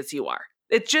funny as you are.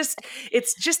 It's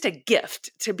just a gift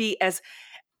to be as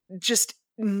just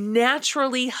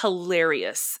naturally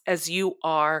hilarious as you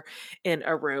are in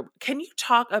a room. Can you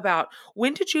talk about,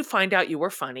 when did you find out you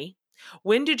were funny?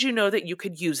 When did you know that you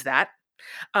could use that?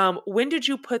 When did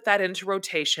you put that into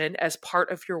rotation as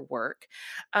part of your work?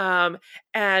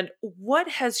 And what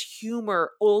has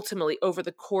humor ultimately over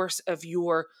the course of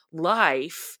your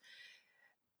life,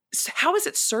 how has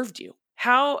it served you?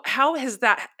 How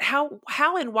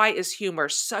and why is humor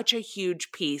such a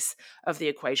huge piece of the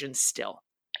equation still?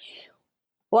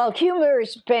 Well, humor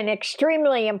has been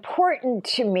extremely important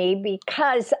to me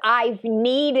because I've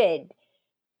needed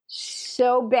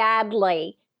so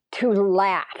badly to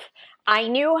laugh. I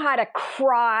knew how to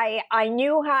cry. I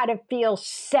knew how to feel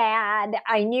sad.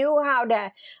 I knew how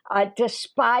to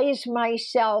despise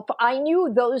myself. I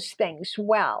knew those things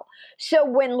well. So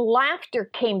when laughter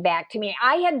came back to me,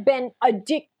 I had been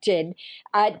addicted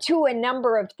to a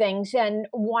number of things, and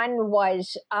one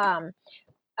was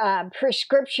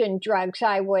prescription drugs.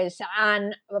 I was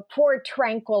on 4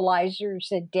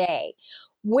 tranquilizers a day.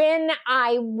 When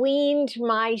I weaned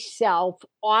myself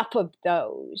off of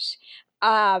those,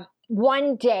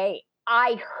 one day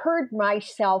I heard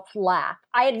myself laugh.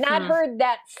 I had not heard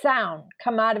that sound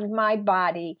come out of my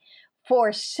body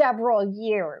for several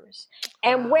years.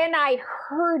 And when I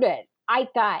heard it, I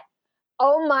thought,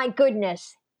 oh my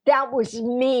goodness, that was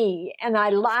me. And I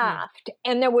laughed.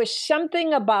 And there was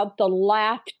something about the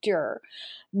laughter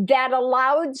that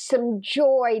allowed some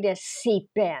joy to seep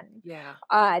in.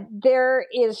 Yeah. There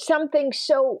is something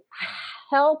so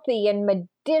healthy and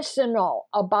medicinal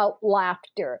about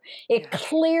laughter. It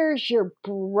clears your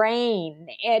brain.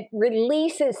 It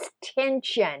releases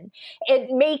tension.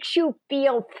 It makes you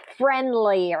feel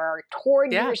friendlier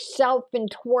toward yourself and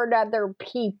toward other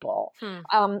people.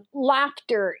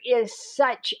 Laughter is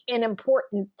such an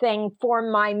important thing for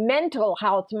my mental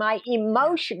health, my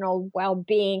emotional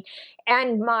well-being,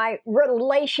 and my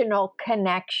relational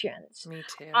connections. Me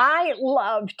too. I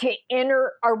love to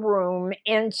enter a room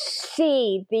and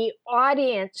see the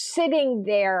audience sitting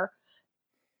there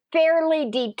fairly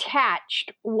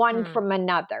detached one from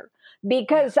another,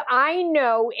 because I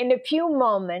know in a few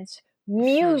moments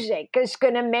music is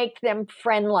going to make them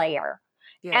friendlier.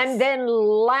 Yes. And then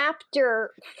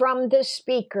laughter from the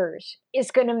speakers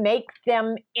is going to make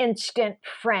them instant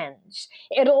friends.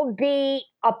 It'll be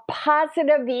a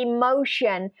positive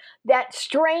emotion that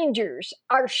strangers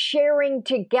are sharing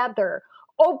together,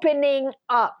 opening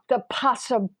up the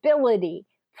possibility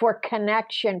for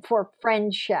connection, for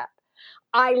friendship.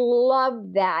 I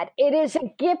love that. It is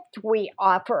a gift we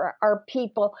offer our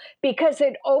people because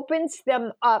it opens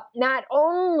them up not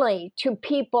only to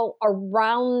people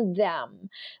around them,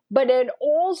 but it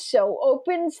also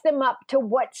opens them up to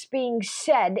what's being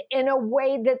said in a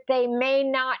way that they may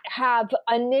not have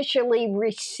initially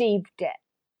received it.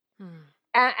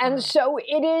 And so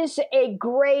it is a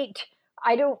great,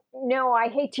 I don't know, I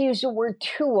hate to use the word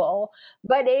tool,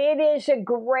 but it is a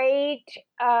great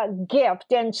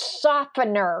gift and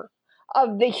softener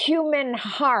of the human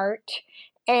heart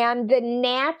and the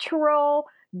natural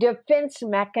defense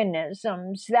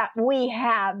mechanisms that we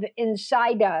have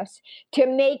inside us to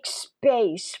make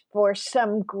space for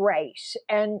some grace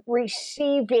and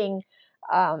receiving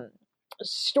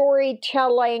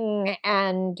storytelling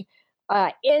and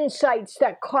insights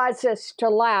that cause us to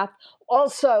laugh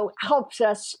also helps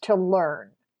us to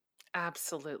learn.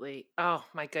 Absolutely. Oh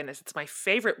my goodness. It's my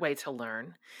favorite way to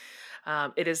learn.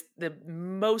 It is the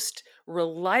most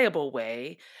reliable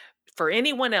way for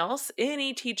anyone else,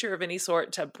 any teacher of any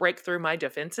sort, to break through my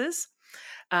defenses.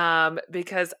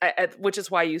 Because which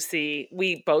is why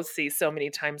we both see so many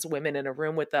times women in a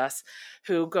room with us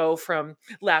who go from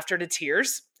laughter to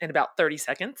tears in about 30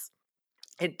 seconds.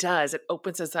 It does. It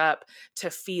opens us up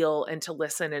to feel and to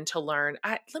listen and to learn.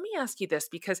 Let me ask you this,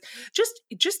 because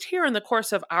just here in the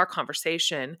course of our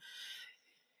conversation,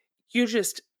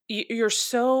 you're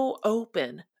so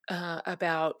open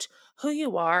about who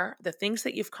you are, the things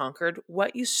that you've conquered,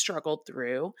 what you struggled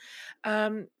through,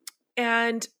 um,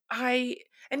 and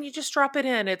you just drop it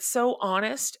in. It's so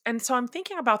honest, and so I'm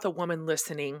thinking about the woman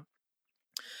listening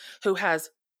who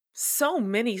has so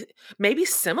many, maybe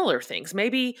similar things,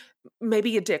 maybe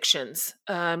addictions,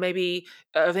 maybe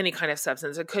of any kind of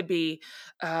substance. It could be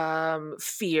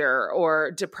fear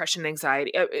or depression,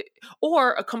 anxiety,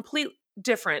 or a complete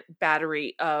different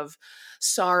battery of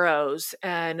sorrows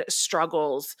and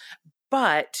struggles.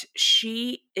 But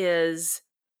she is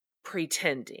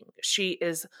pretending. She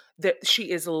is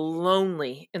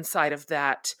lonely inside of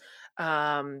that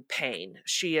pain.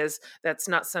 That's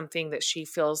not something that she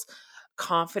feels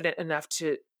confident enough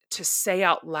to say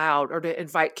out loud or to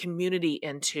invite community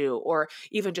into, or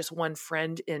even just one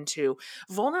friend into.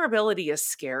 Vulnerability is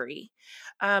scary.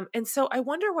 And so I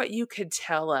wonder what you could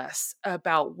tell us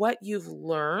about what you've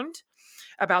learned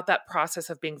about that process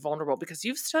of being vulnerable, because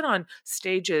you've stood on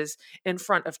stages in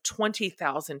front of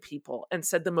 20,000 people and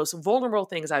said the most vulnerable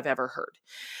things I've ever heard.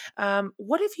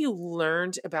 What have you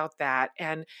learned about that?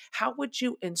 And how would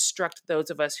you instruct those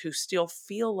of us who still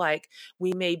feel like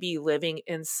we may be living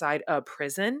inside a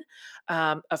prison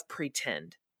of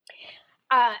pretend?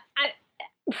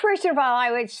 First of all,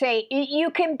 I would say you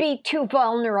can be too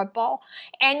vulnerable,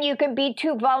 and you can be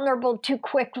too vulnerable too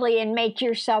quickly and make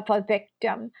yourself a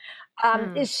victim.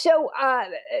 So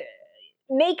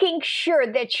making sure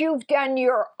that you've done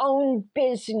your own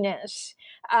business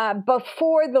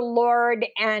before the Lord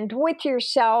and with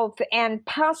yourself, and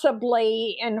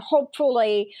possibly and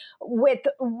hopefully with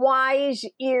wise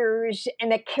ears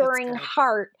and a caring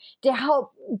heart to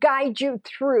help guide you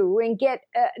through and get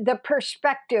the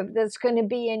perspective that's going to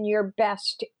be in your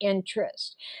best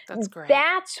interest. That's great.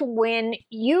 That's when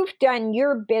you've done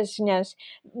your business,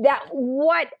 that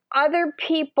what other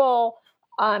people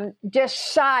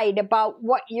decide about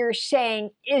what you're saying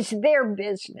is their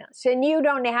business, and you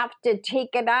don't have to take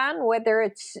it on, whether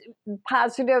it's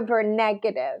positive or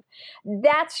negative.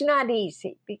 That's not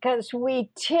easy, because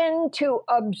we tend to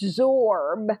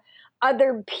absorb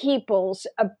other people's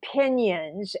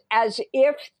opinions as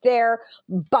if they're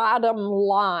bottom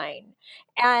line.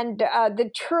 And the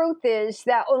truth is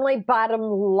that only bottom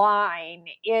line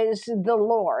is the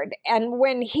Lord. And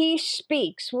when He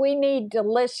speaks, we need to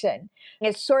listen.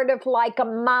 It's sort of like a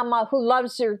mama who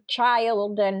loves her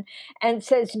child and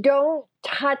says, "Don't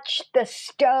touch the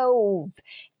stove."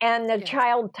 And the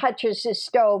child touches the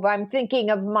stove. I'm thinking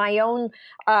of my own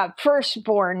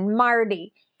firstborn,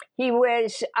 Marty. He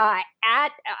was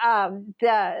at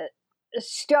the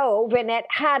stove, and it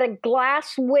had a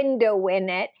glass window in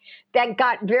it that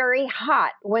got very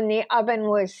hot when the oven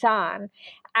was on.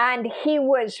 And he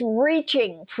was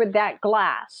reaching for that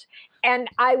glass. And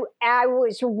I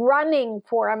was running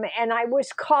for him, and I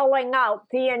was calling out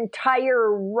the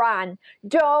entire run,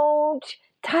 "Don't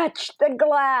touch the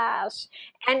glass."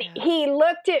 And he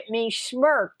looked at me,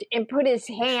 smirked, and put his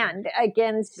hand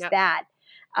against that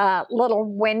little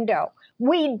window.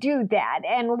 We do that,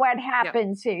 and what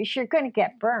happens is you're going to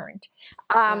get burned.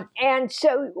 And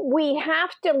so we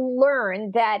have to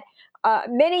learn that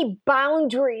many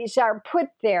boundaries are put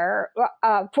there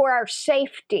for our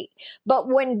safety. But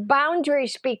when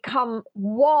boundaries become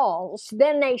walls,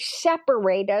 then they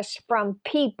separate us from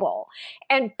people.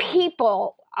 And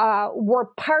people were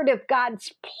part of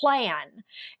God's plan.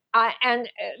 And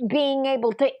being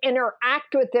able to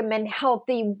interact with them in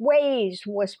healthy ways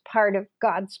was part of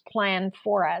God's plan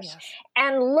for us.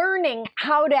 And learning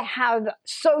how to have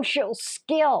social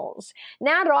skills.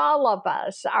 Not all of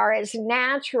us are as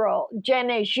natural, Jen,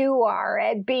 as you are,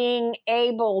 at being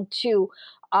able to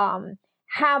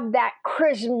have that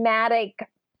charismatic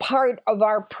part of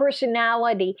our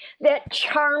personality that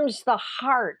charms the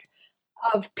heart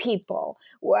of people.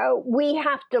 Well, we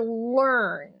have to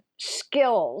learn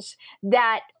skills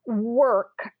that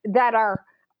work, that are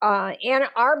in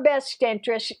our best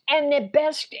interest and the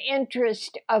best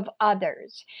interest of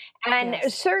others. And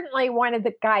Yes. certainly one of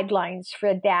the guidelines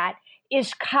for that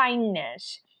is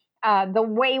kindness. The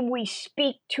way we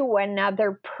speak to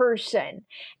another person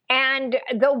and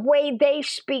the way they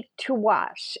speak to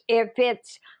us. If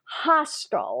it's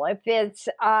hostile, if it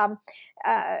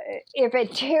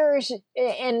tears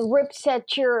and rips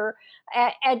at your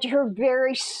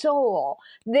very soul,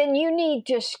 then you need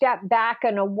to step back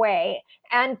and away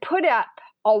and put up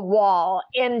a wall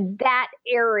in that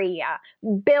area,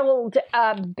 build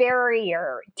a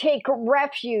barrier, take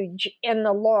refuge in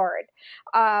the Lord.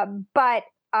 But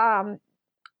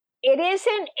it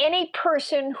isn't any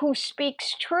person who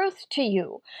speaks truth to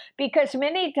you, because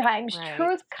many times Right.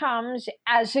 truth comes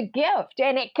as a gift,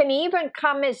 and it can even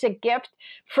come as a gift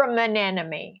from an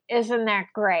enemy. Isn't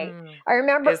that great?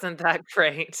 Isn't that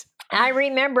great? I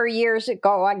remember years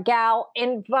ago, a gal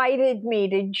invited me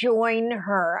to join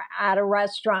her at a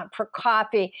restaurant for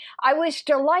coffee. I was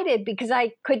delighted because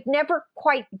I could never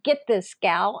quite get this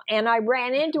gal, and I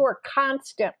ran into her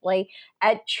constantly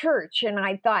at church. And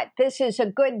I thought, this is a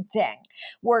good thing.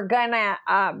 We're going to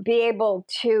be able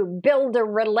to build a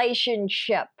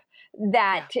relationship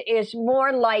that is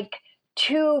more like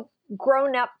two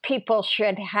grown-up people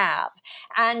should have.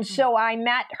 And so I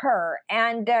met her,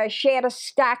 and she had a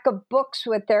stack of books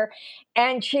with her,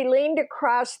 and she leaned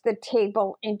across the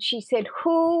table and she said,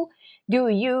 "Who do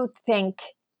you think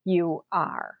you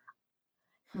are,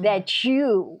 that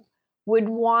you would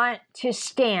want to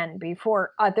stand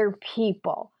before other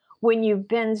people when you've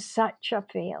been such a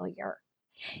failure?"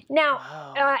 Now,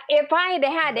 Wow. if I had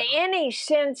had any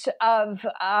sense of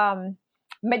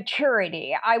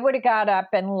maturity, I would have got up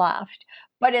and left.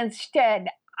 But instead,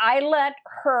 I let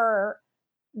her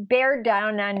bear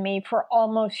down on me for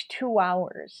almost 2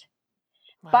 hours.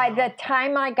 By the Wow.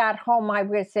 time I got home, I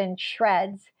was in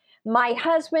shreds. My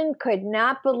husband could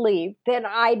not believe that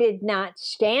I did not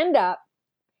stand up,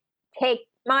 take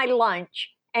my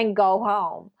lunch, and go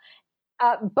home.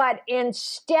 But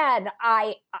instead,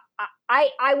 I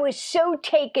was so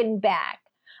taken back.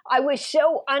 I was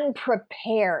so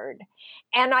unprepared,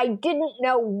 and I didn't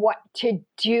know what to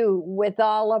do with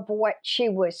all of what she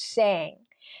was saying.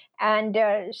 And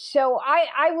so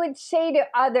I would say to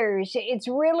others, it's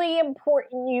really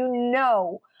important you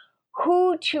know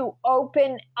who to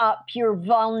open up your Yes.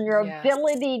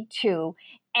 vulnerability to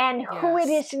and who it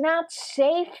Yes. is not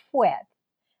safe with,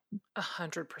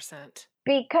 100%.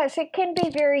 because it can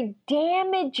be very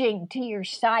damaging to your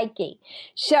psyche.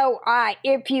 So,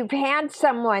 if you've had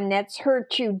someone that's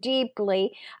hurt you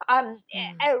deeply,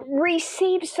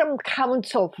 receive some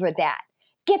counsel for that.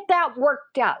 Get that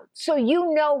worked out so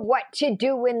you know what to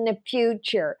do in the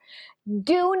future.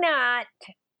 Do not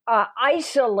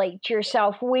isolate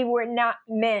yourself. We were not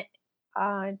meant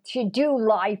to do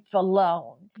life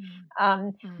alone.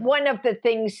 One of the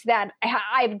things that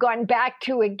I've gone back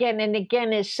to again and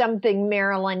again is something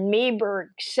Marilyn Meeberg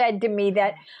said to me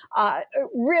that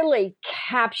really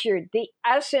captured the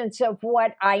essence of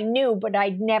what I knew, but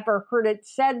I'd never heard it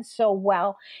said so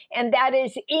well. And that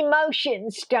is,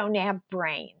 emotions don't have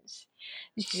brains.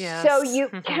 So Yes. you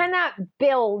cannot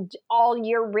build all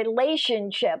your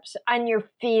relationships on your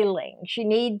feelings. You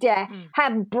need to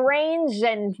have brains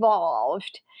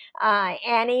involved,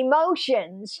 and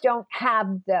emotions don't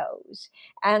have those.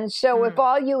 And so if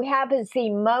all you have is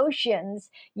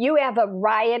emotions, you have a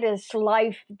riotous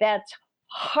life that's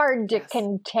hard to Yes.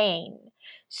 contain.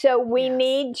 So we Yes.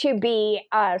 need to be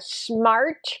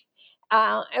smart.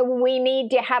 We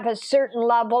need to have a certain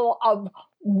level of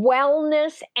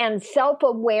wellness and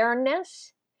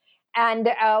self-awareness, and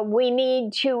we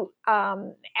need to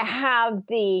have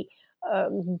the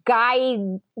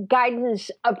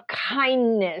guidance of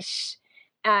kindness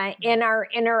in our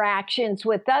interactions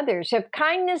with others. If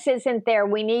kindness isn't there,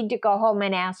 we need to go home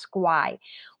and ask why.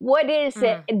 What is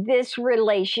it, this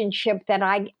relationship, that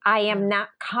I am not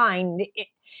kind,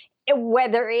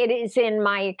 whether it is in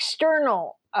my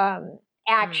external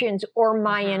actions or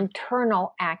my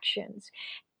internal actions?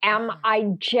 Am I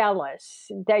jealous?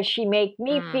 Does she make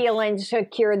me feel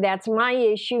insecure? That's my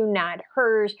issue, not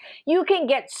hers. You can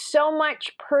get so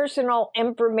much personal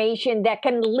information that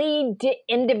can lead to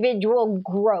individual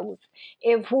growth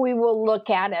if we will look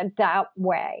at it that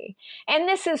way. And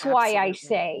this is why I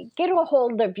say, get a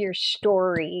hold of your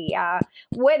story.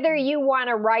 Whether you want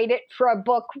to write it for a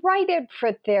book, write it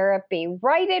for therapy,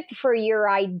 write it for your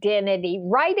identity,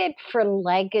 write it for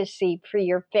legacy for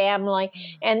your family.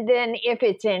 And then if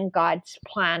it's in God's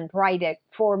plan, write it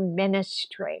for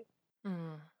ministry.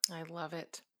 I love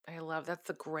it. I love that's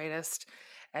the greatest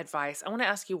advice. I want to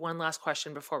ask you one last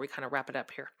question before we kind of wrap it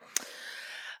up here.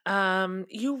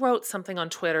 You wrote something on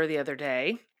Twitter the other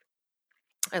day.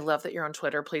 I love that you're on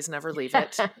Twitter. Please never leave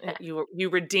it. You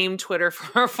redeem Twitter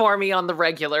for me on the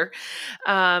regular.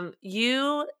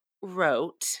 You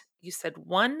said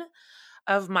one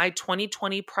of my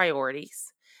 2020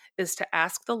 priorities is to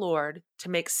ask the Lord to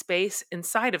make space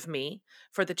inside of me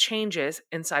for the changes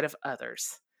inside of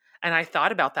others. And I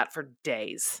thought about that for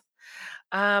days.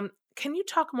 Can you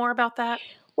talk more about that?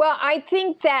 Well, I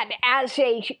think that as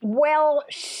a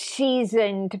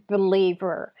well-seasoned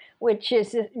believer, which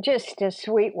is just a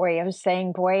sweet way of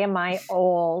saying, boy, am I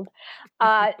old,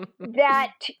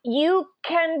 that you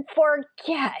can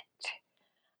forget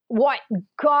what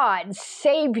God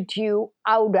saved you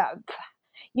out of.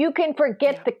 You can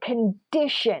forget the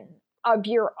condition of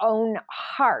your own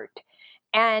heart,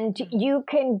 and you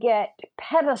can get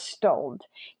pedestaled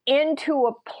into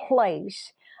a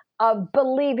place of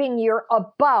believing you're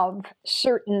above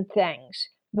certain things,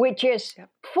 which is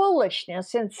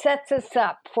foolishness and sets us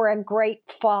up for a great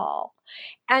fall.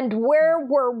 And where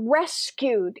we're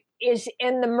rescued is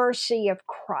in the mercy of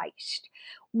Christ.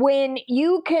 When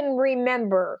you can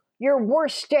remember your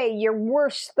worst day, your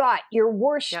worst thought, your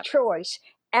worst choice,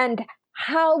 and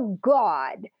how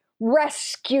God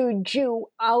rescued you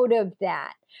out of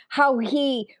that, how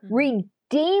he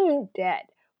redeemed it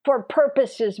for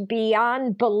purposes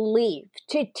beyond belief,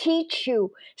 to teach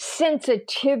you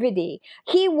sensitivity.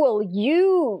 He will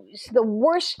use the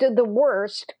worst of the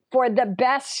worst for the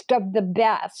best of the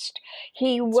best.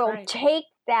 He will take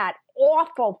that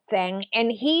awful thing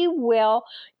and he will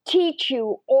teach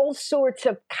you all sorts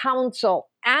of counsel.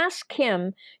 Ask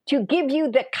him to give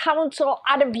you the counsel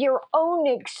out of your own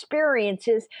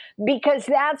experiences, because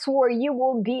that's where you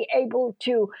will be able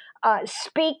to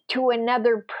speak to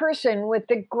another person with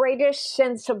the greatest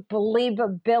sense of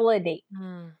believability.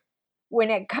 When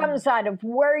it comes out of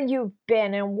where you've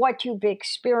been and what you've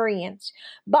experienced.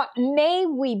 But may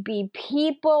we be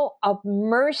people of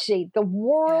mercy. The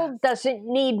world doesn't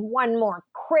need one more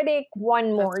critic,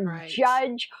 one more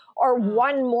judge, or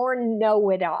one more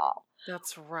know-it-all.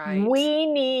 That's right. We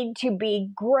need to be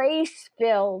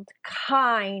grace-filled,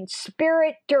 kind,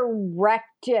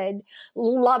 spirit-directed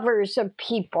lovers of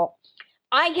people.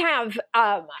 I have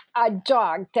a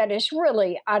dog that is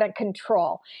really out of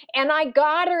control, and I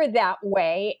got her that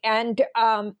way. And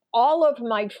all of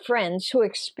my friends who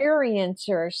experience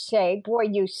her say, boy,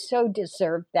 you so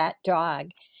deserve that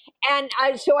dog. And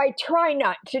so I try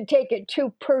not to take it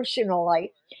too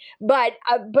personally, but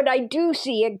I do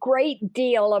see a great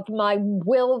deal of my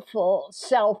willful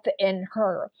self in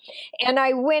her. And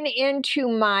I went into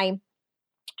my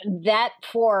vet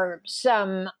for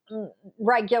some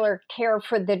regular care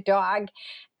for the dog,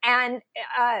 and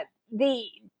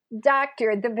the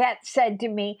vet said to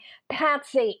me,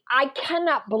 Patsy, I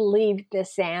cannot believe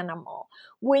this animal.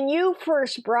 When you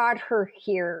first brought her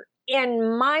here,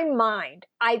 in my mind,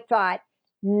 I thought,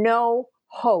 no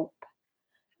hope.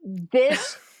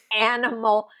 This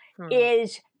animal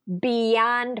is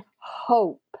beyond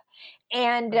hope.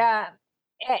 And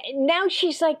now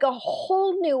she's like a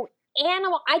whole new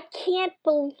animal. I can't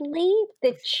believe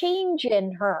the change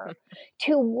in her.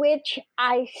 To which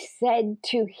I said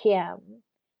to him,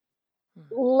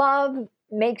 love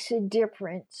makes a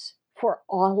difference for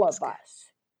all of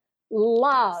us.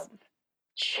 Love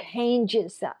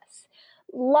changes us.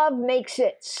 Love makes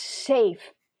it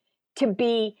safe to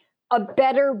be a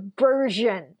better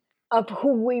version of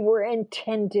who we were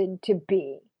intended to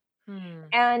be.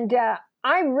 And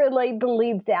I really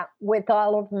believe that with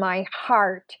all of my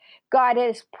heart. God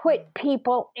has put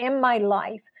people in my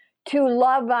life to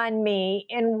love on me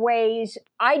in ways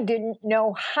I didn't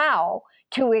know how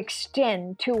to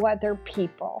extend to other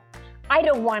people. I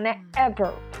don't want to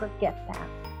ever forget that.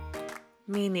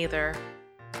 Me neither.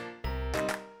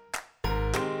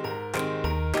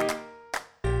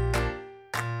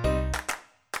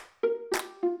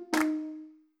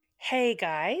 Hey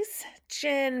guys,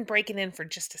 Jen breaking in for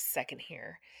just a second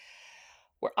here.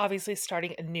 We're obviously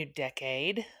starting a new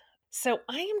decade, so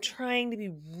I am trying to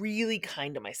be really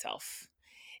kind to myself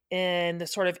in the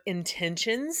sort of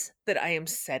intentions that I am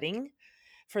setting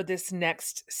for this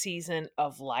next season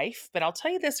of life. But I'll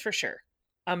tell you this for sure,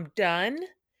 I'm done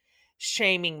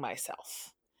shaming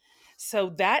myself. So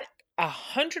that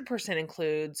 100%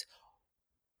 includes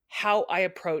how I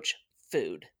approach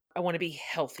food. I want to be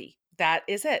healthy. That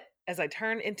is it. As I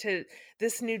turn into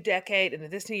this new decade, into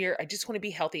this new year, I just want to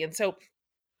be healthy. And so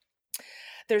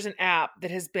there's an app that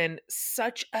has been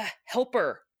such a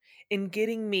helper in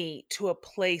getting me to a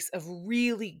place of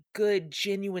really good,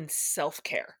 genuine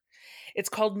self-care. It's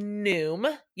called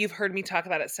Noom. You've heard me talk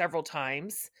about it several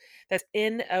times. That's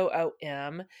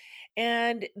Noom.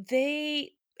 And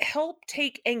they help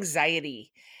take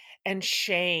anxiety and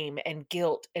shame and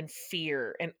guilt and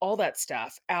fear and all that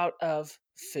stuff out of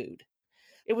food.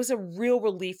 It was a real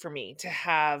relief for me to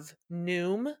have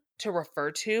Noom to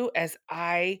refer to as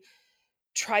I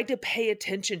tried to pay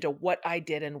attention to what I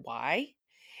did and why.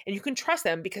 And you can trust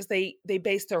them because they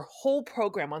base their whole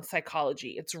program on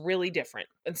psychology. It's really different.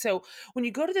 And so when you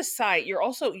go to the site,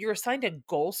 you're assigned a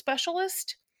goal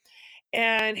specialist,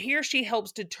 and he or she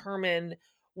helps determine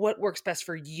what works best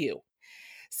for you.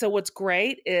 So what's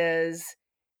great is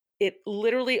it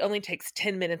literally only takes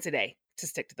 10 minutes a day to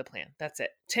stick to the plan. That's it.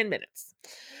 10 minutes.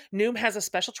 Noom has a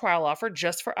special trial offer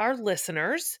just for our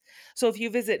listeners. So if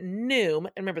you visit Noom,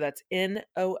 and remember that's Noom,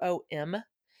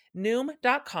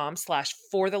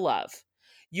 Noom.com/forthelove,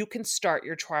 you can start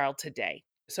your trial today.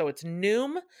 So it's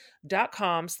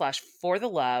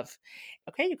Noom.com/forthelove.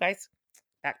 Okay, you guys,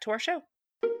 back to our show.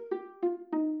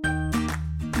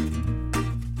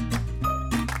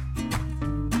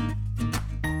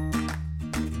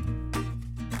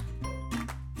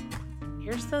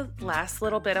 Here's the last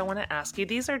little bit I want to ask you.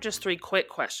 These are just 3 quick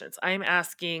questions. I'm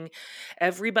asking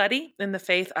everybody in the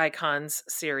Faith Icons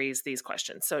series these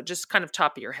questions. So just kind of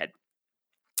top of your head.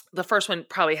 The first one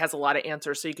probably has a lot of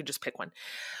answers, so you can just pick one.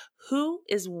 Who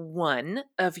is one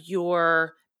of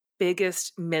your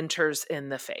biggest mentors in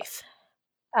the faith?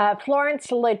 Florence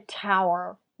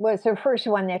Littauer was the first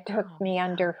one that took me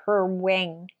under her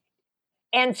wing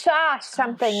and saw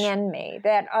something in me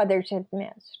that others had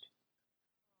missed.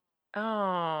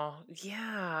 Oh,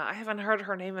 yeah. I haven't heard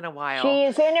her name in a while. She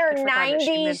is in her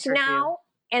 90s now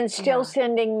and still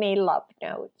sending me love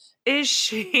notes. Is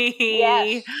she?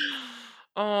 Yes.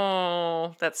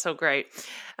 Oh, that's so great.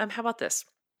 How about this?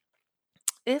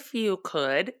 If you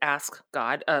could ask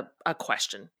God a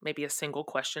question, maybe a single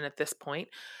question at this point,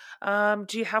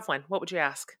 do you have one? What would you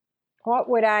ask? What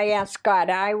would I ask God?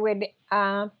 I would,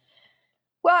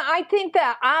 well, I think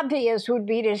the obvious would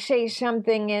be to say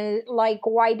something like,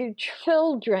 why do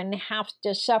children have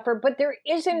to suffer? But there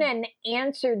isn't an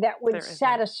answer that would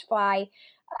satisfy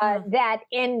that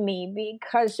in me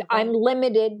because I'm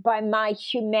limited by my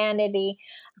humanity.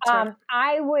 Right.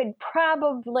 I would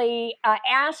probably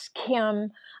ask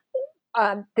him,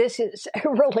 this is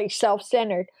really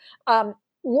self-centered,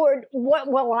 Lord, what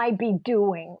will I be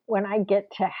doing when I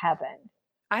get to heaven?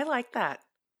 I like that.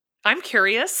 I'm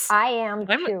curious. I am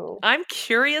too. I'm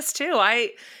curious too.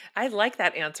 I like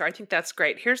that answer. I think that's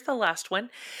great. Here's the last one.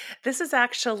 This is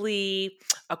actually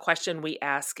a question we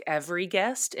ask every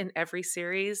guest in every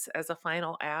series as a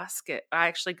final ask. I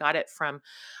actually got it from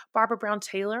Barbara Brown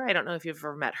Taylor. I don't know if you've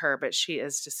ever met her, but she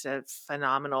is just a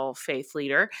phenomenal faith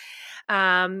leader.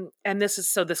 And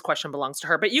this question belongs to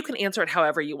her, but you can answer it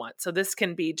however you want. So this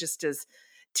can be just as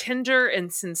tender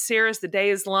and sincere as the day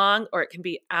is long, or it can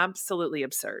be absolutely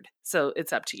absurd. So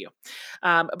it's up to you.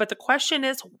 But the question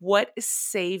is, what is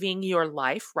saving your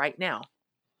life right now?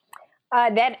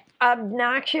 That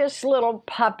obnoxious little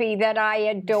puppy that I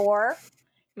adore.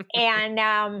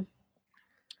 And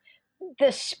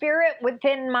the spirit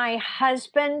within my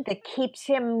husband that keeps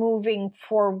him moving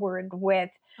forward with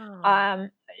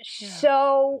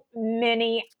so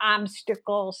many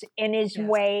obstacles in his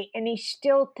way, and he's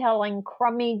still telling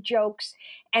crummy jokes,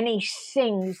 and he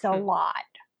sings a lot.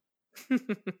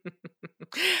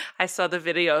 I saw the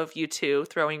video of you two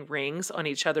throwing rings on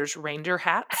each other's reindeer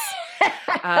hats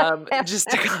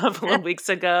just a couple of weeks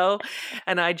ago,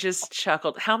 and I just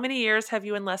chuckled. How many years have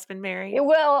you and Les been married?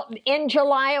 Well, in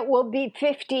July it will be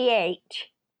 58.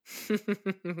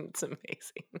 It's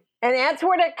amazing. And that's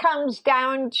what it comes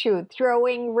down to,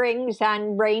 throwing rings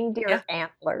on reindeer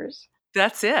antlers.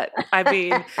 That's it. I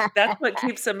mean, that's what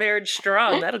keeps a marriage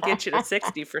strong. That'll get you to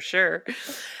 60 for sure.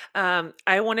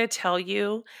 I want to tell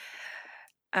you,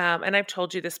 and I've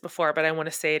told you this before, but I want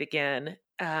to say it again,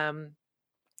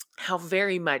 how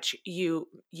very much you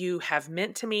have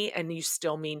meant to me and you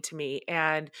still mean to me.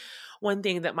 And one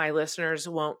thing that my listeners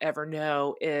won't ever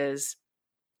know is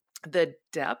the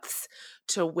depths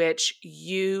to which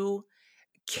you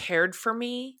cared for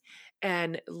me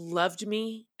and loved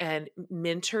me and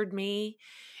mentored me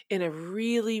in a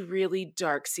really, really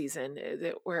dark season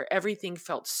where everything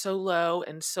felt so low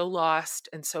and so lost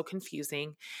and so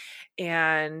confusing.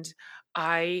 And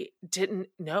I didn't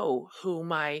know who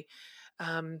my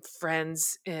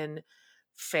friends in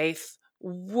faith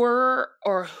were,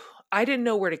 or I didn't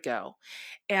know where to go.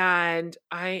 And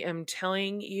I am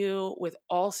telling you with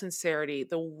all sincerity,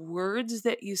 the words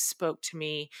that you spoke to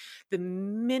me, the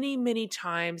many, many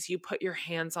times you put your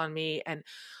hands on me and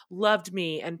loved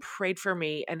me and prayed for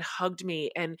me and hugged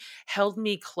me and held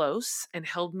me close and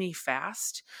held me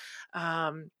fast.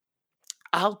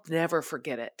 I'll never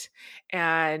forget it.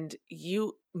 And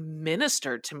you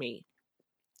ministered to me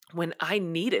when I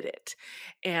needed it.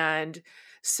 And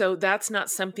so that's not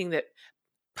something that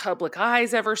public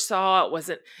eyes ever saw. It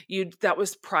wasn't you, that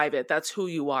was private. That's who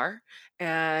you are.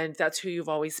 And that's who you've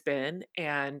always been.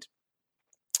 And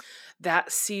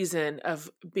that season of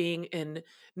being in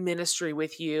ministry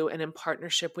with you and in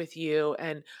partnership with you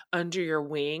and under your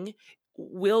wing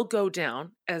will go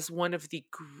down as one of the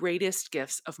greatest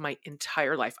gifts of my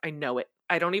entire life. I know it.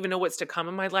 I don't even know what's to come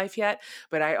in my life yet,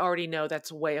 but I already know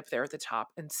that's way up there at the top.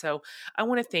 And so I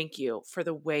want to thank you for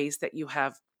the ways that you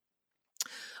have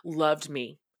loved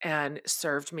me and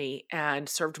served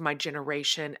my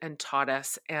generation and taught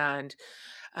us. And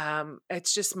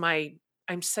it's just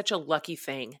I'm such a lucky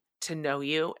thing to know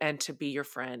you and to be your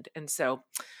friend. And so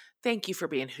thank you for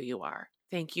being who you are.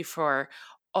 Thank you for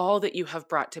all that you have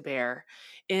brought to bear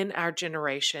in our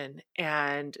generation.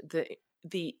 And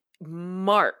the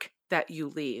mark that you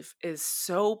leave is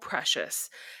so precious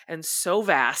and so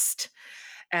vast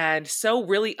and so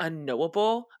really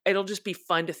unknowable. It'll just be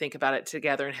fun to think about it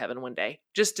together in heaven one day,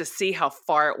 just to see how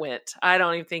far it went. I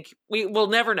don't even think we'll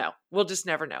never know. We'll just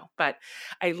never know. But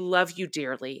I love you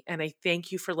dearly. And I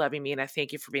thank you for loving me. And I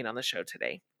thank you for being on the show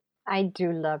today. I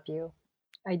do love you.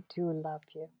 I do love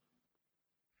you.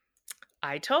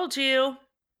 I told you.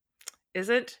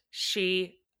 Isn't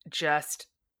she just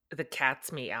the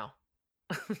cat's meow?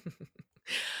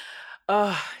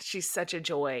 Oh, she's such a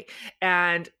joy.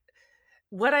 And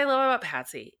what I love about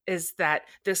Patsy is that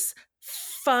this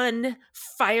fun,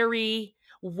 fiery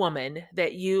woman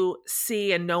that you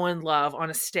see and know and love on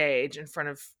a stage in front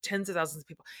of tens of thousands of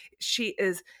people, she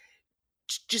is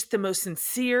just the most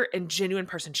sincere and genuine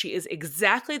person. She is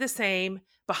exactly the same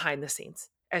behind the scenes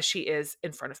as she is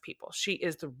in front of people. She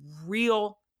is the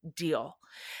real deal.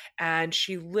 And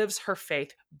she lives her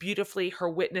faith beautifully. Her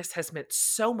witness has meant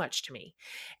so much to me.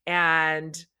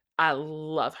 And I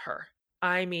love her.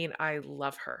 I mean, I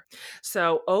love her.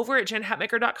 So over at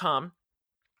jenhatmaker.com,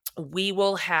 we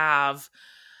will have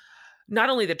not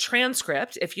only the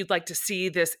transcript, if you'd like to see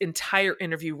this entire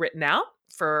interview written out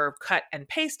for cut and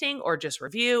pasting or just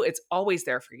review, it's always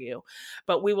there for you.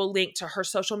 But we will link to her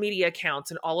social media accounts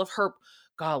and all of her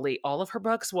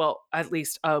books. Well, at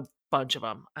least a bunch of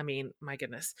them. I mean, my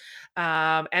goodness.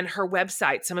 And her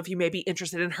website. Some of you may be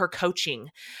interested in her coaching.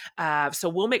 So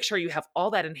we'll make sure you have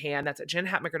all that in hand. That's at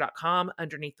jenhatmaker.com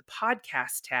underneath the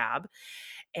podcast tab.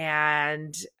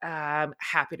 And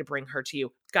happy to bring her to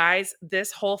you. Guys,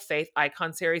 this whole Faith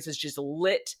Icon series is just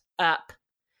lit up.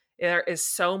 There is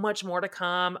so much more to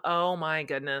come. Oh my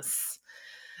goodness.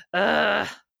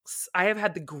 I have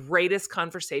had the greatest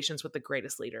conversations with the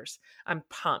greatest leaders. I'm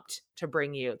pumped to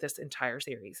bring you this entire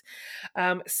series.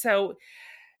 So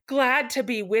glad to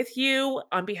be with you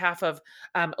on behalf of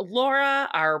Laura,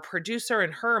 our producer,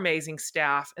 and her amazing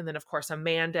staff. And then, of course,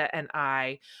 Amanda and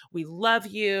I. We love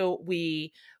you.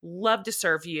 We love to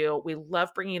serve you. We love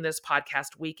bringing this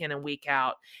podcast week in and week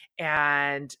out.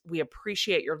 And we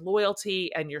appreciate your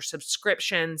loyalty and your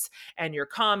subscriptions and your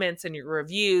comments and your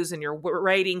reviews and your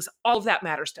ratings. All of that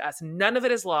matters to us. None of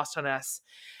it is lost on us.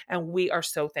 And we are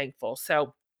so thankful.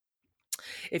 So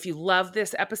if you love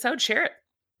this episode, share it.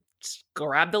 Just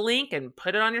grab the link and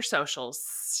put it on your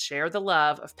socials. Share the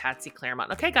love of Patsy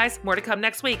Clairmont. Okay, guys, more to come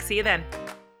next week. See you then.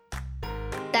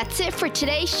 That's it for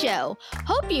today's show.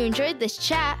 Hope you enjoyed this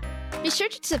chat. Be sure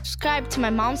to subscribe to my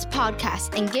mom's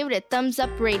podcast and give it a thumbs up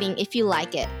rating if you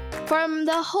like it. From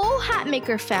the whole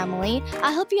Hatmaker family,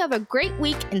 I hope you have a great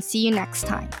week and see you next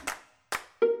time.